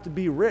don't have to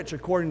be rich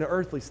according to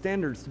earthly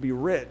standards to be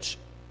rich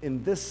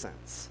in this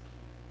sense.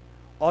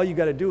 All you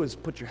got to do is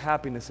put your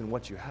happiness in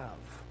what you have.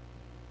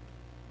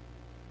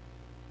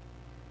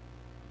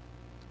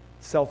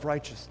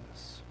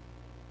 Self-righteousness.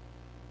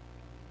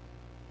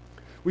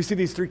 We see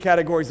these three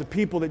categories of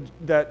people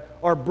that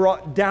are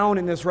brought down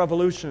in this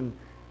revolution: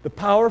 the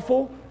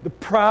powerful, the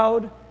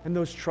proud, and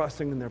those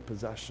trusting in their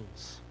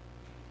possessions.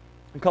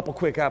 A couple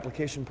quick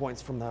application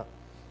points from that.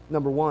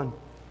 Number one,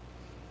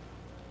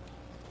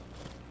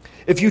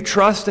 if you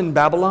trust in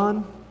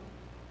Babylon,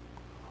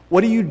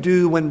 what do you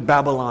do when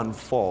Babylon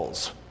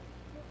falls?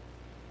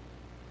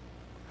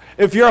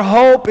 If your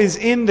hope is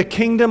in the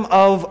kingdom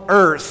of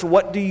earth,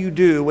 what do you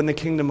do when the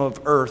kingdom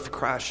of earth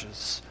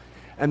crashes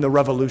and the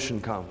revolution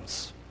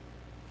comes?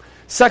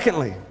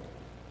 Secondly,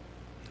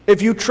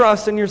 if you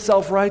trust in your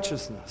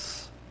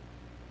self-righteousness,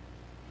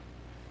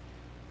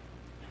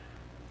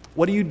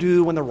 what do you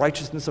do when the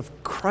righteousness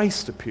of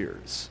Christ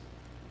appears?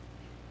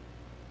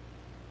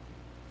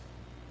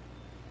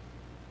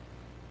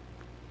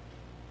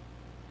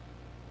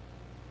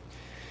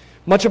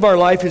 Much of our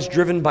life is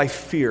driven by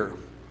fear.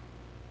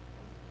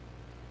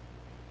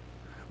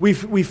 We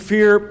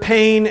fear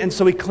pain, and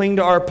so we cling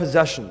to our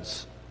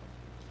possessions.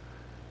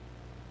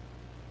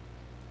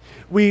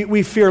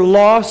 We fear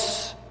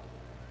loss,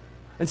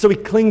 and so we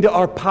cling to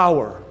our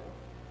power.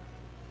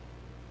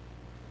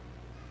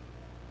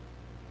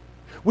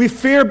 We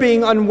fear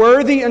being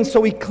unworthy, and so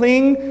we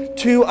cling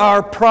to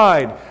our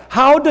pride.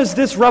 How does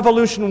this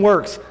revolution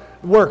work?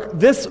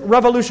 This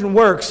revolution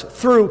works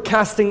through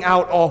casting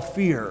out all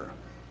fear.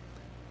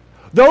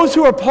 Those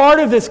who are part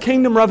of this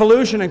kingdom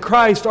revolution in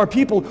Christ are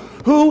people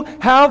who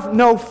have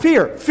no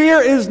fear.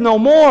 Fear is no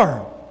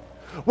more.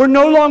 We're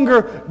no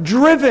longer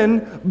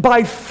driven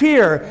by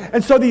fear.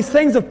 And so these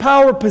things of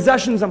power,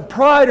 possessions, and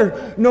pride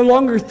are no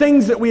longer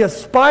things that we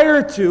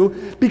aspire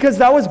to, because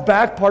that was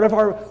back part of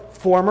our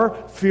former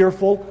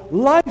fearful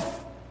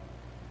life.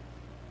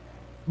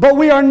 But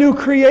we are new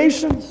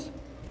creations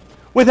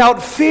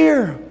without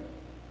fear.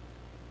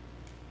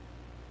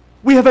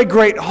 We have a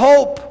great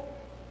hope.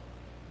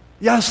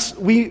 Yes,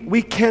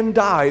 we can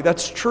die.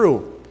 That's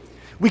true.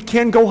 We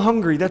can go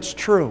hungry. That's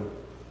true.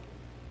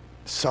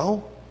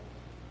 So,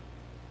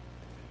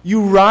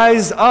 you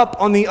rise up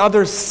on the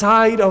other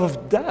side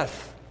of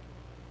death.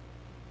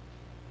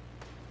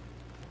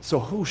 So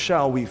who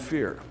shall we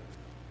fear?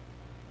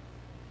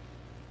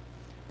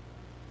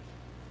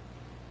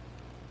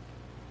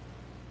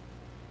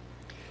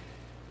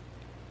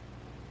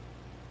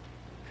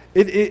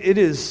 It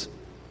is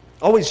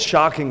always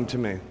shocking to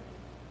me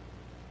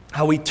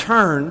how we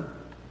turn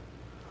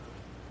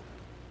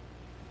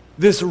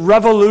this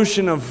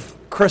revolution of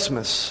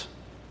Christmas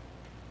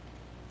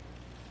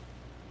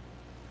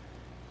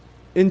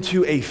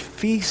into a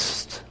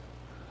feast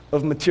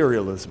of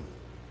materialism.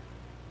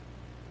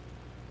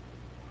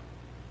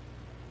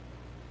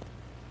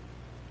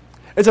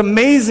 It's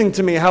amazing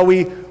to me how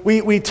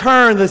we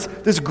turn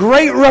this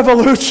great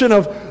revolution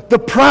of the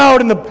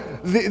proud and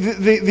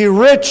the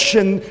rich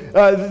and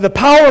the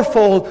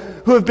powerful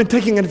who have been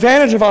taking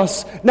advantage of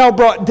us, now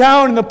brought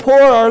down, and the poor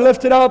are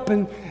lifted up,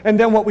 and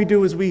then what we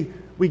do is we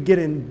get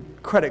in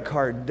credit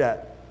card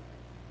debt,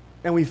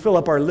 and we fill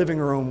up our living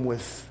room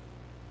with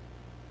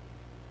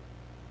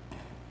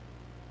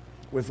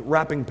with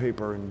wrapping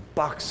paper and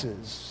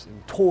boxes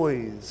and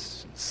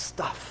toys and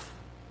stuff.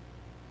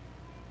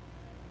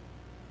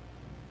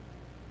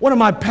 One of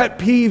my pet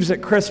peeves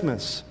at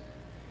Christmas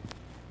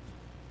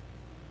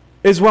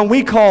is when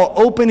we call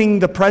opening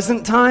the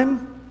present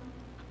time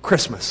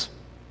Christmas.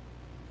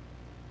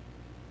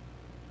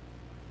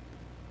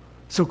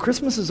 So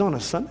Christmas is on a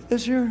Sunday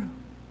this year?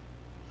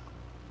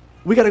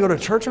 We got to go to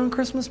church on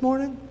Christmas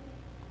morning?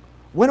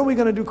 When are we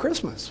going to do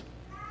Christmas?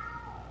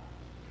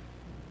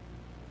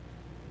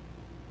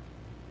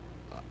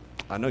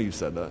 I know you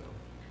said that.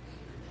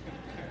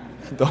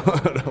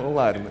 Don't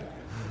lie to me.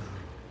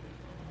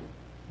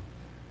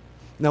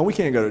 No, we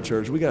can't go to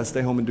church. We got to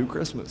stay home and do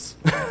Christmas.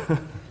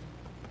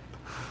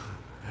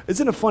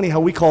 Isn't it funny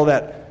how we call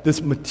that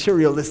this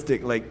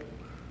materialistic,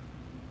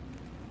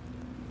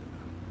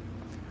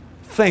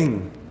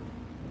 thing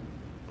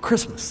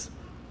Christmas?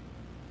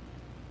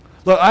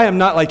 Look, I am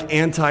not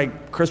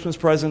anti-Christmas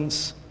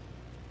presents,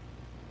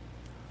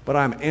 but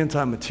I'm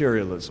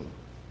anti-materialism.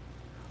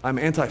 I'm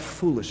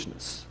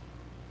anti-foolishness.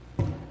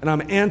 And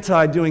I'm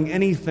anti-doing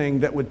anything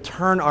that would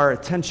turn our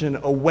attention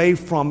away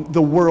from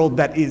the world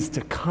that is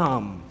to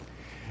come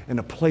and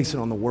to place it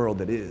on the world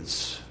that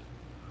is.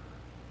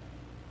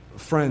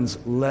 Friends,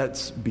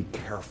 let's be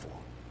careful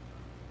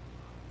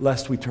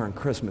lest we turn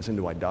Christmas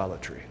into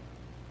idolatry.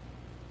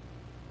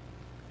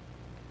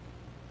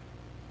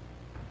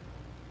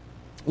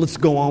 Let's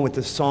go on with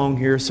this song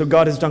here. So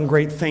God has done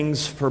great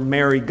things for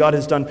Mary. God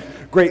has done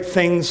great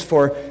things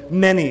for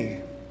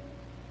many.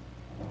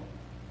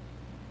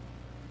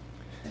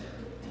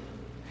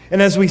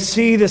 And as we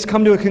see this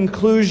come to a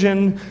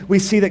conclusion, we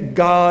see that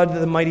God,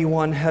 the Mighty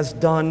One, has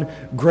done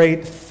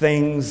great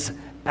things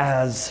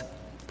as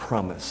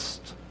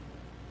promised.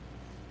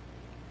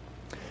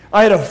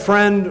 I had a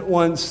friend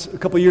once, a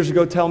couple years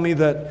ago, tell me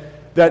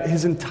that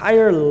his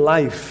entire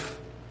life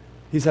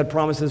he's had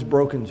promises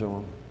broken to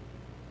him.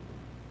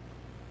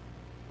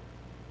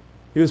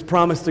 He was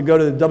promised to go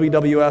to the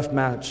WWF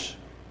match.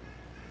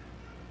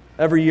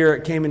 Every year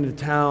it came into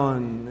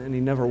town and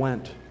he never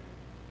went.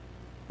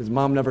 His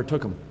mom never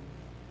took him.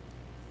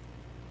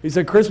 He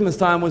said Christmas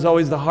time was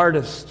always the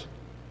hardest.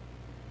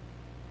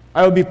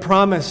 I would be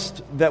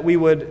promised that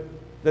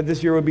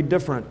this year would be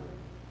different.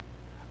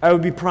 I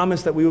would be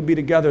promised that we would be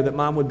together, that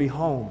Mom would be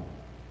home.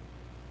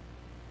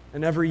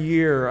 And every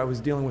year I was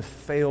dealing with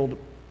failed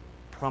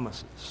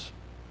promises.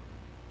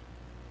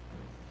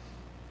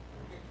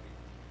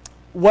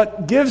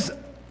 What gives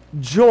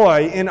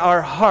joy in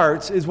our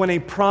hearts is when a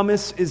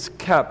promise is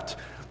kept.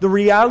 The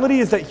reality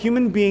is that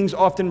human beings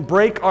often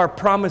break our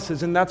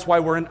promises, and that's why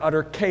we're in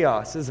utter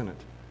chaos, isn't it?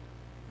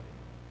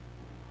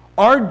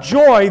 Our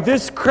joy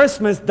this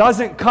Christmas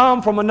doesn't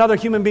come from another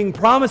human being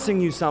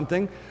promising you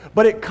something,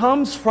 but it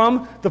comes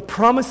from the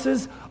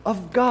promises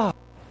of God.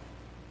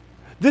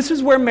 This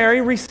is where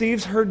Mary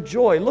receives her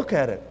joy. Look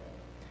at it.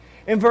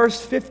 In verse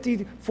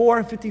 54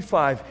 and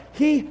 55,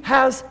 He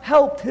has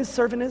helped His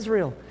servant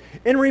Israel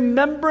in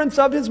remembrance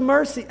of His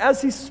mercy,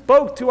 as He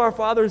spoke to our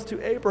fathers,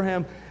 to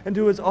Abraham, and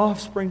to his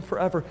offspring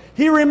forever.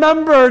 He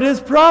remembered His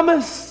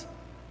promise.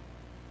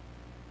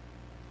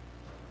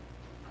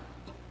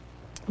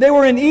 They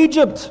were in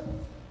Egypt.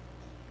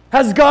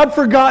 Has God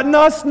forgotten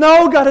us?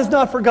 No, God has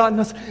not forgotten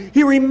us.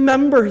 He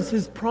remembers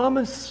His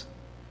promise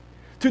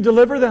to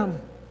deliver them.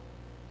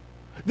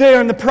 They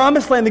are in the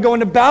promised land. They go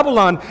into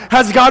Babylon.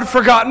 Has God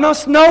forgotten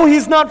us? No,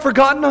 He's not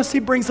forgotten us. He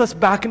brings us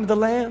back into the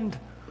land.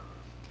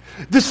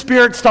 The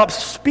Spirit stops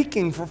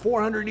speaking for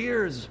 400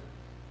 years.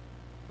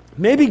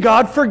 Maybe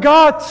God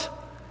forgot.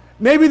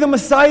 Maybe the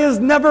Messiah is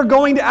never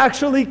going to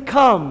actually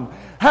come.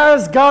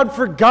 Has God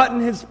forgotten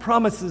His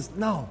promises?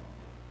 No.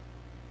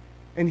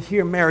 And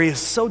here Mary is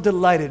so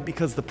delighted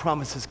because the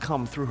promises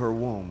come through her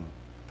womb.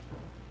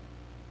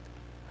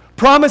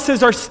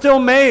 Promises are still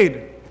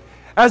made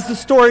as the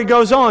story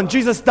goes on.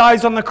 Jesus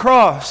dies on the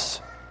cross.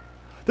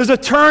 There's a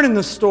turn in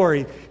the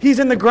story. He's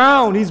in the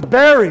ground. He's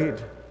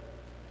buried.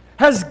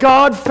 Has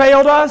God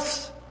failed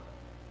us?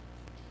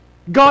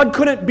 God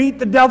couldn't beat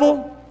the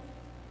devil?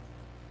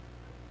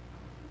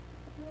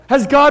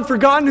 Has God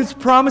forgotten His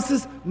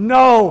promises?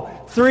 No.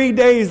 3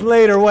 days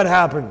later, what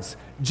happens?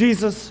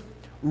 Jesus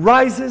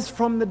rises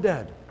from the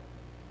dead.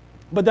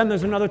 But then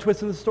there's another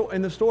twist in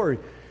the story.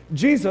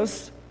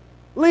 Jesus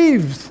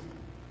leaves.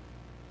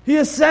 He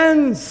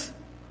ascends.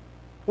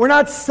 We're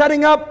not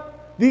setting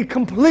up the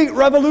complete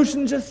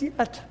revolution just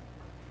yet.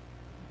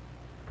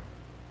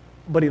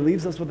 But He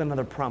leaves us with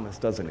another promise,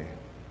 doesn't He?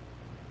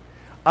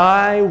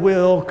 I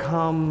will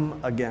come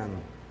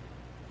again.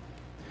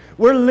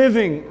 We're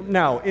living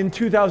now in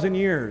 2,000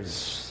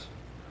 years.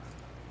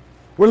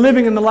 We're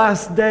living in the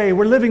last day.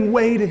 We're living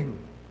waiting,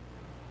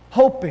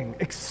 hoping,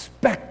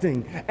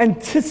 expecting,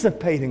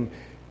 anticipating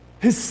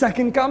His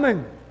second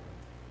coming.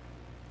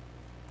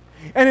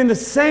 And in the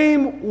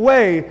same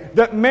way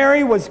that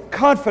Mary was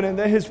confident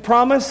that His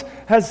promise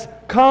has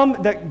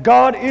come, that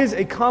God is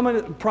a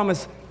common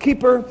promise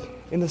keeper,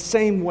 in the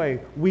same way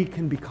we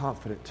can be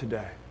confident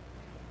today.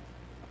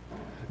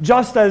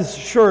 just as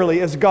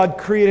surely as God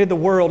created the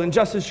world, and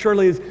just as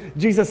surely as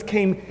Jesus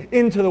came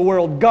into the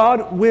world,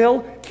 God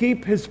will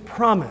keep his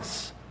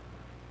promise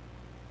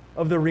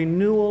of the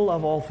renewal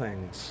of all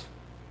things.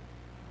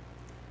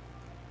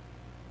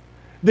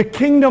 The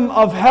kingdom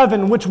of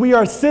heaven, which we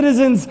are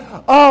citizens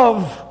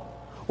of,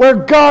 where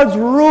God's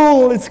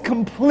rule is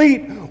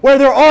complete, where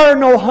there are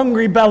no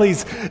hungry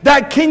bellies,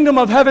 that kingdom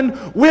of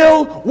heaven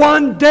will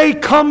one day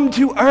come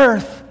to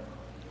earth.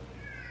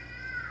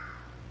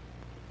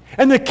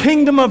 And the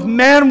kingdom of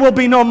man will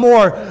be no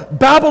more.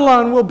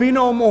 Babylon will be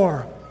no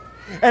more.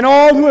 And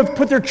all who have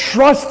put their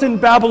trust in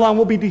Babylon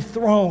will be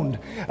dethroned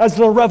as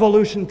the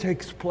revolution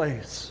takes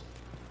place.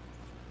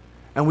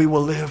 And we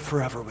will live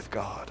forever with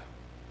God.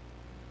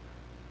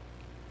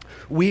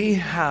 We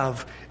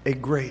have a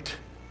great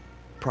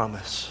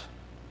promise.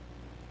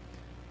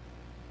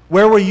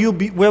 Where will you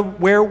be,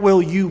 where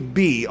will you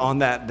be on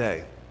that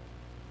day?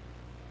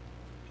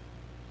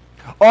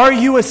 Are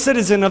you a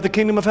citizen of the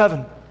kingdom of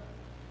heaven?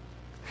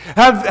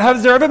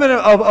 Has there ever been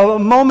a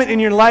moment in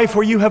your life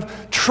where you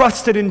have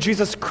trusted in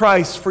Jesus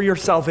Christ for your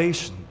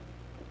salvation?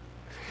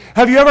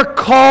 Have you ever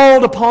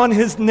called upon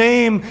his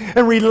name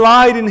and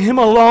relied in him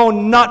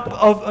alone,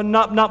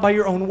 not by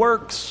your own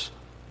works?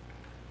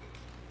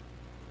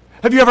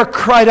 Have you ever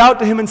cried out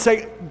to him and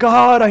say,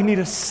 God, I need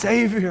a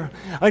Savior.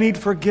 I need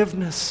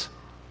forgiveness.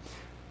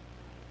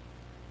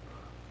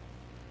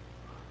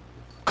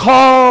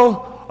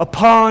 Call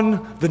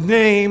upon the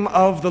name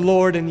of the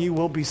Lord and you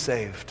will be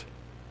saved.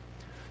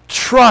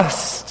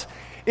 Trust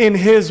in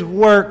his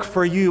work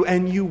for you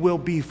and you will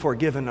be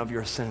forgiven of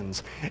your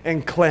sins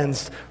and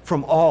cleansed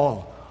from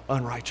all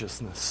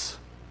unrighteousness.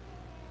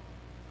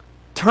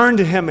 Turn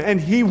to him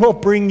and he will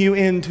bring you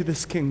into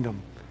this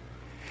kingdom.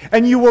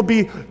 And you will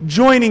be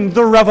joining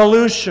the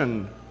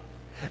revolution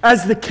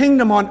as the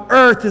kingdom on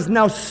earth is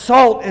now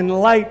salt and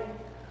light,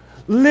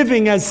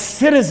 living as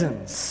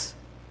citizens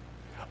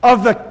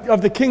of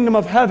the kingdom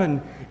of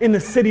heaven in the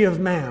city of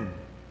man.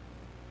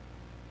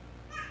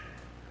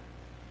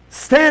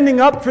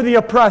 Standing up for the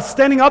oppressed,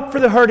 standing up for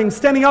the hurting,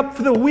 standing up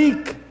for the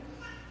weak.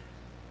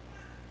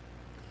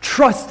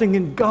 Trusting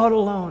in God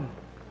alone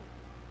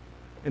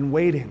and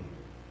waiting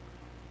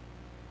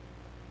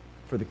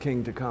for the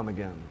king to come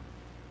again.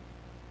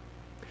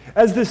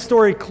 As this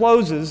story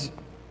closes,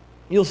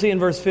 you'll see in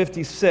verse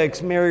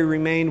 56, Mary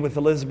remained with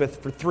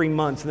Elizabeth for 3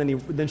 months and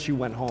then she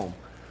went home.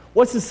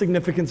 What's the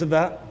significance of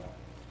that?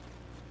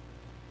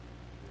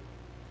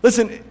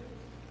 Listen,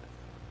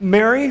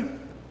 Mary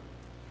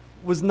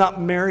was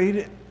not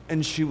married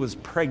and she was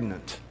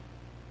pregnant.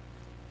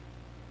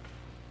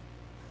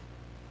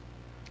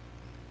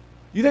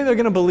 You think they're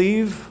going to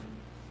believe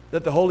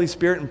that the Holy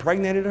Spirit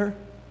impregnated her?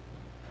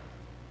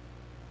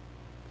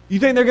 You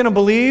think they're going to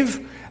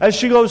believe as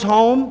she goes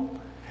home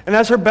and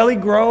as her belly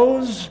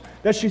grows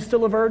that she's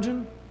still a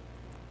virgin?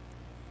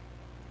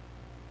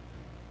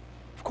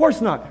 Of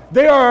course not.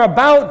 They are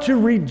about to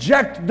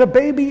reject the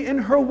baby in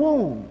her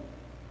womb.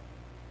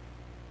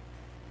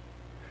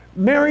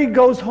 Mary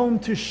goes home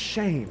to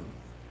shame.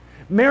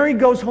 Mary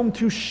goes home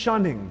to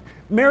shunning.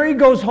 Mary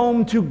goes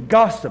home to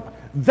gossip.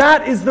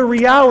 That is the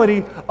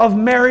reality of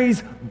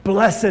Mary's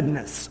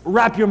blessedness.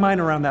 Wrap your mind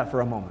around that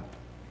for a moment.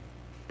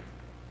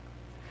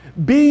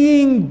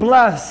 Being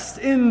blessed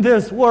in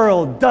this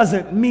world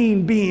doesn't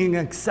mean being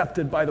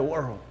accepted by the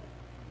world.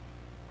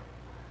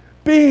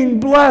 Being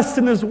blessed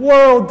in this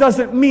world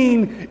doesn't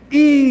mean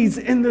ease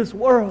in this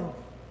world.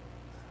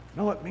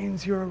 No, it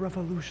means you're a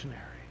revolutionary.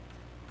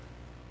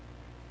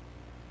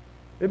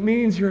 It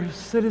means you're a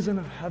citizen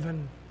of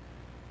heaven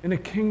in a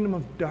kingdom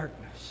of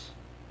darkness.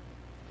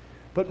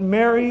 But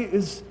Mary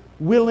is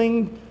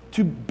willing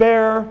to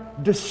bear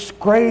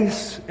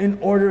disgrace in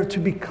order to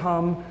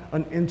become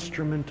an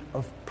instrument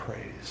of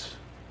praise.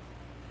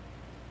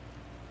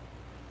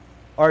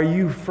 Are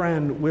you,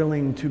 friend,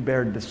 willing to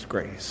bear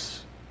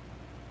disgrace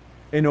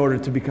in order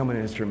to become an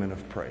instrument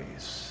of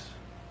praise?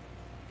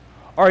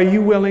 Are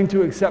you willing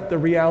to accept the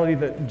reality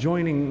that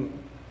joining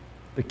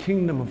the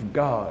kingdom of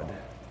God,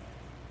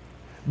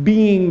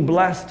 being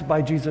blessed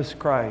by Jesus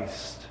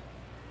Christ,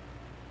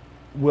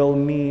 will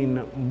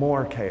mean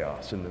more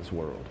chaos in this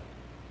world?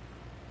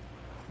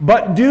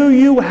 But do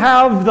you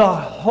have the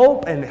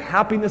hope and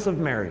happiness of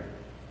Mary?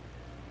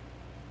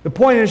 The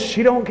point is,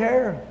 she don't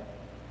care.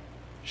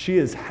 She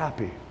is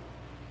happy.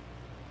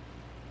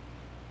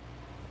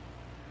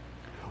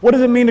 What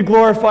does it mean to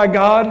glorify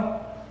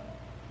God?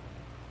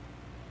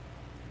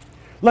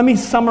 Let me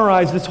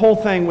summarize this whole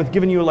thing with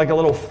giving you like a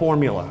little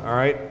formula, all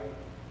right?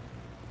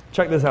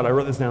 Check this out. I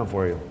wrote this down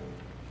for you.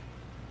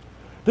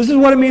 This is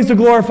what it means to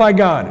glorify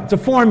God. It's a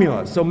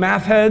formula. So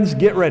math heads,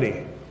 get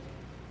ready.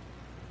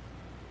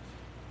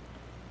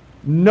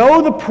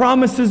 Know the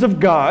promises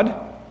of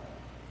God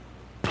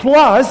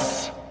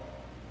plus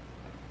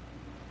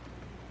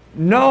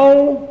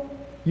know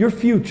your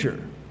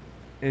future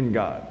in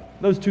God.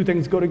 Those two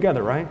things go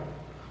together, right?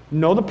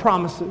 Know the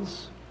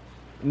promises,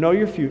 know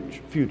your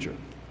future.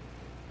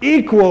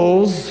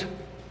 Equals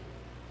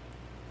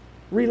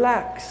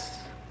relax.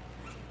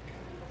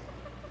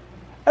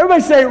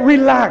 Everybody say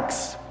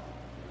relax.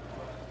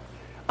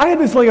 I had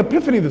this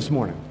epiphany this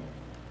morning.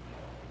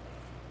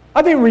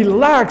 I think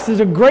relax is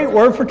a great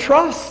word for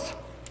trust.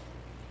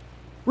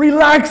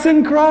 Relax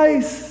in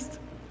Christ.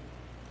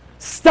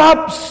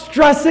 Stop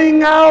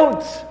stressing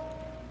out.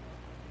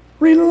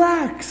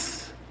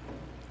 Relax.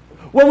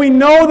 When we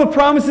know the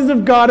promises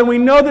of God and we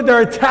know that they're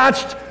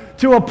attached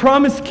to a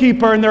promise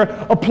keeper and they're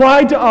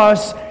applied to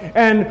us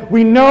and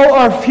we know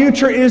our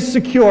future is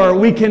secure,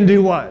 we can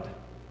do what?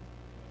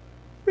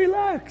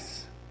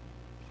 Relax.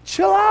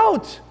 Chill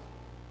out.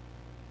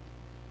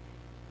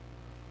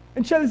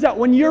 And check this out.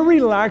 When you're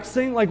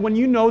relaxing, when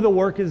you know the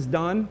work is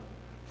done,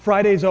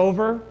 Friday's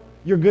over,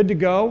 you're good to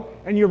go,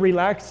 and you're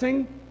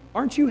relaxing,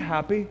 aren't you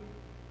happy?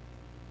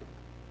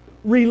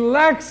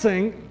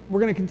 Relaxing, we're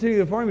going to continue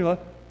the formula,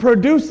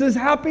 produces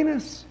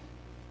happiness.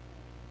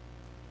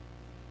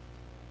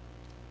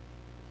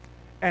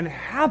 And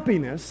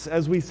happiness,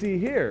 as we see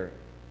here,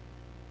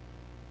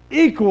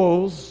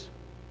 equals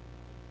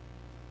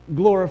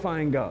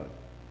glorifying God.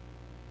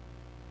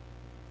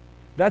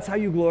 That's how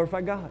you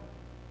glorify God.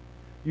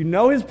 You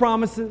know His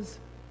promises,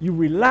 you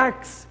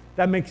relax,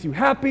 that makes you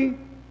happy,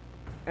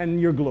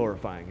 and you're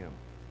glorifying Him.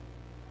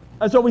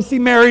 That's what we see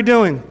Mary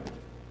doing.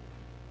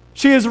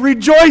 She is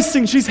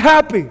rejoicing, she's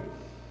happy.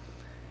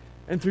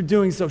 And through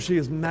doing so, she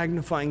is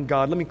magnifying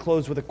God. Let me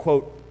close with a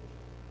quote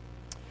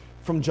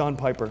from John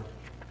Piper.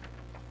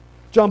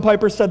 John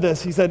Piper said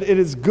this. He said, "It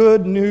is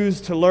good news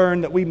to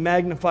learn that we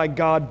magnify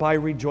God by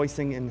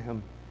rejoicing in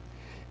Him.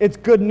 It's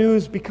good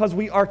news because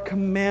we are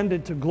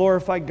commanded to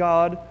glorify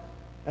God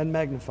and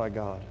magnify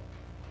God.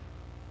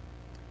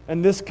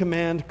 And this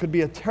command could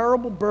be a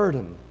terrible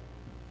burden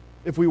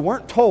if we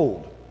weren't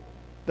told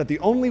that the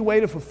only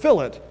way to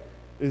fulfill it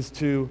is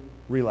to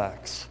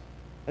relax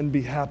and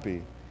be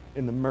happy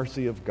in the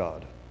mercy of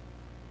God.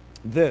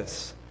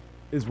 This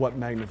is what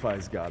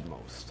magnifies God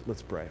most."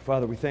 Let's pray.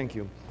 Father, we thank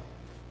you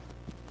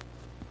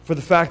for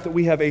the fact that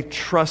we have a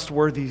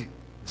trustworthy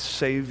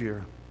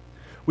Savior.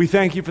 We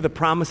thank you for the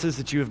promises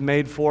that you have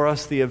made for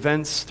us, the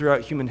events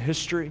throughout human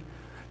history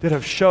that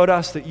have showed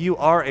us that you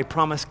are a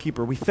promise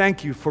keeper. We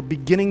thank you for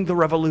beginning the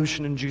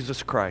revolution in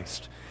Jesus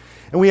Christ.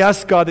 And we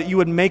ask, God, that you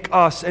would make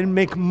us and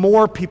make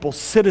more people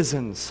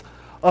citizens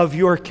of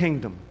your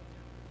kingdom,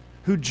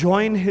 who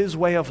join His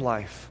way of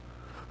life,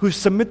 who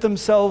submit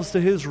themselves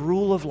to His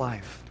rule of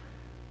life,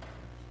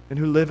 and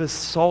who live as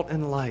salt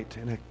and light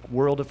in a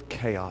world of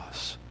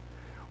chaos.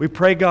 We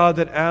pray, God,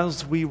 that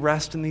as we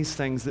rest in these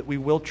things, that we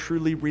will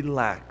truly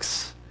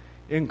relax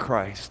in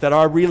Christ, that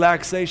our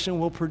relaxation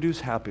will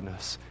produce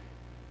happiness.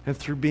 And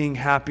through being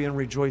happy and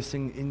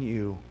rejoicing in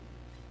you,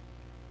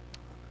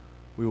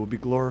 we will be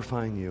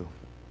glorifying you.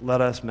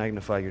 Let us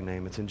magnify your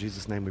name. It's in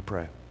Jesus' name we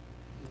pray.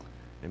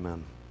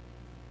 Amen.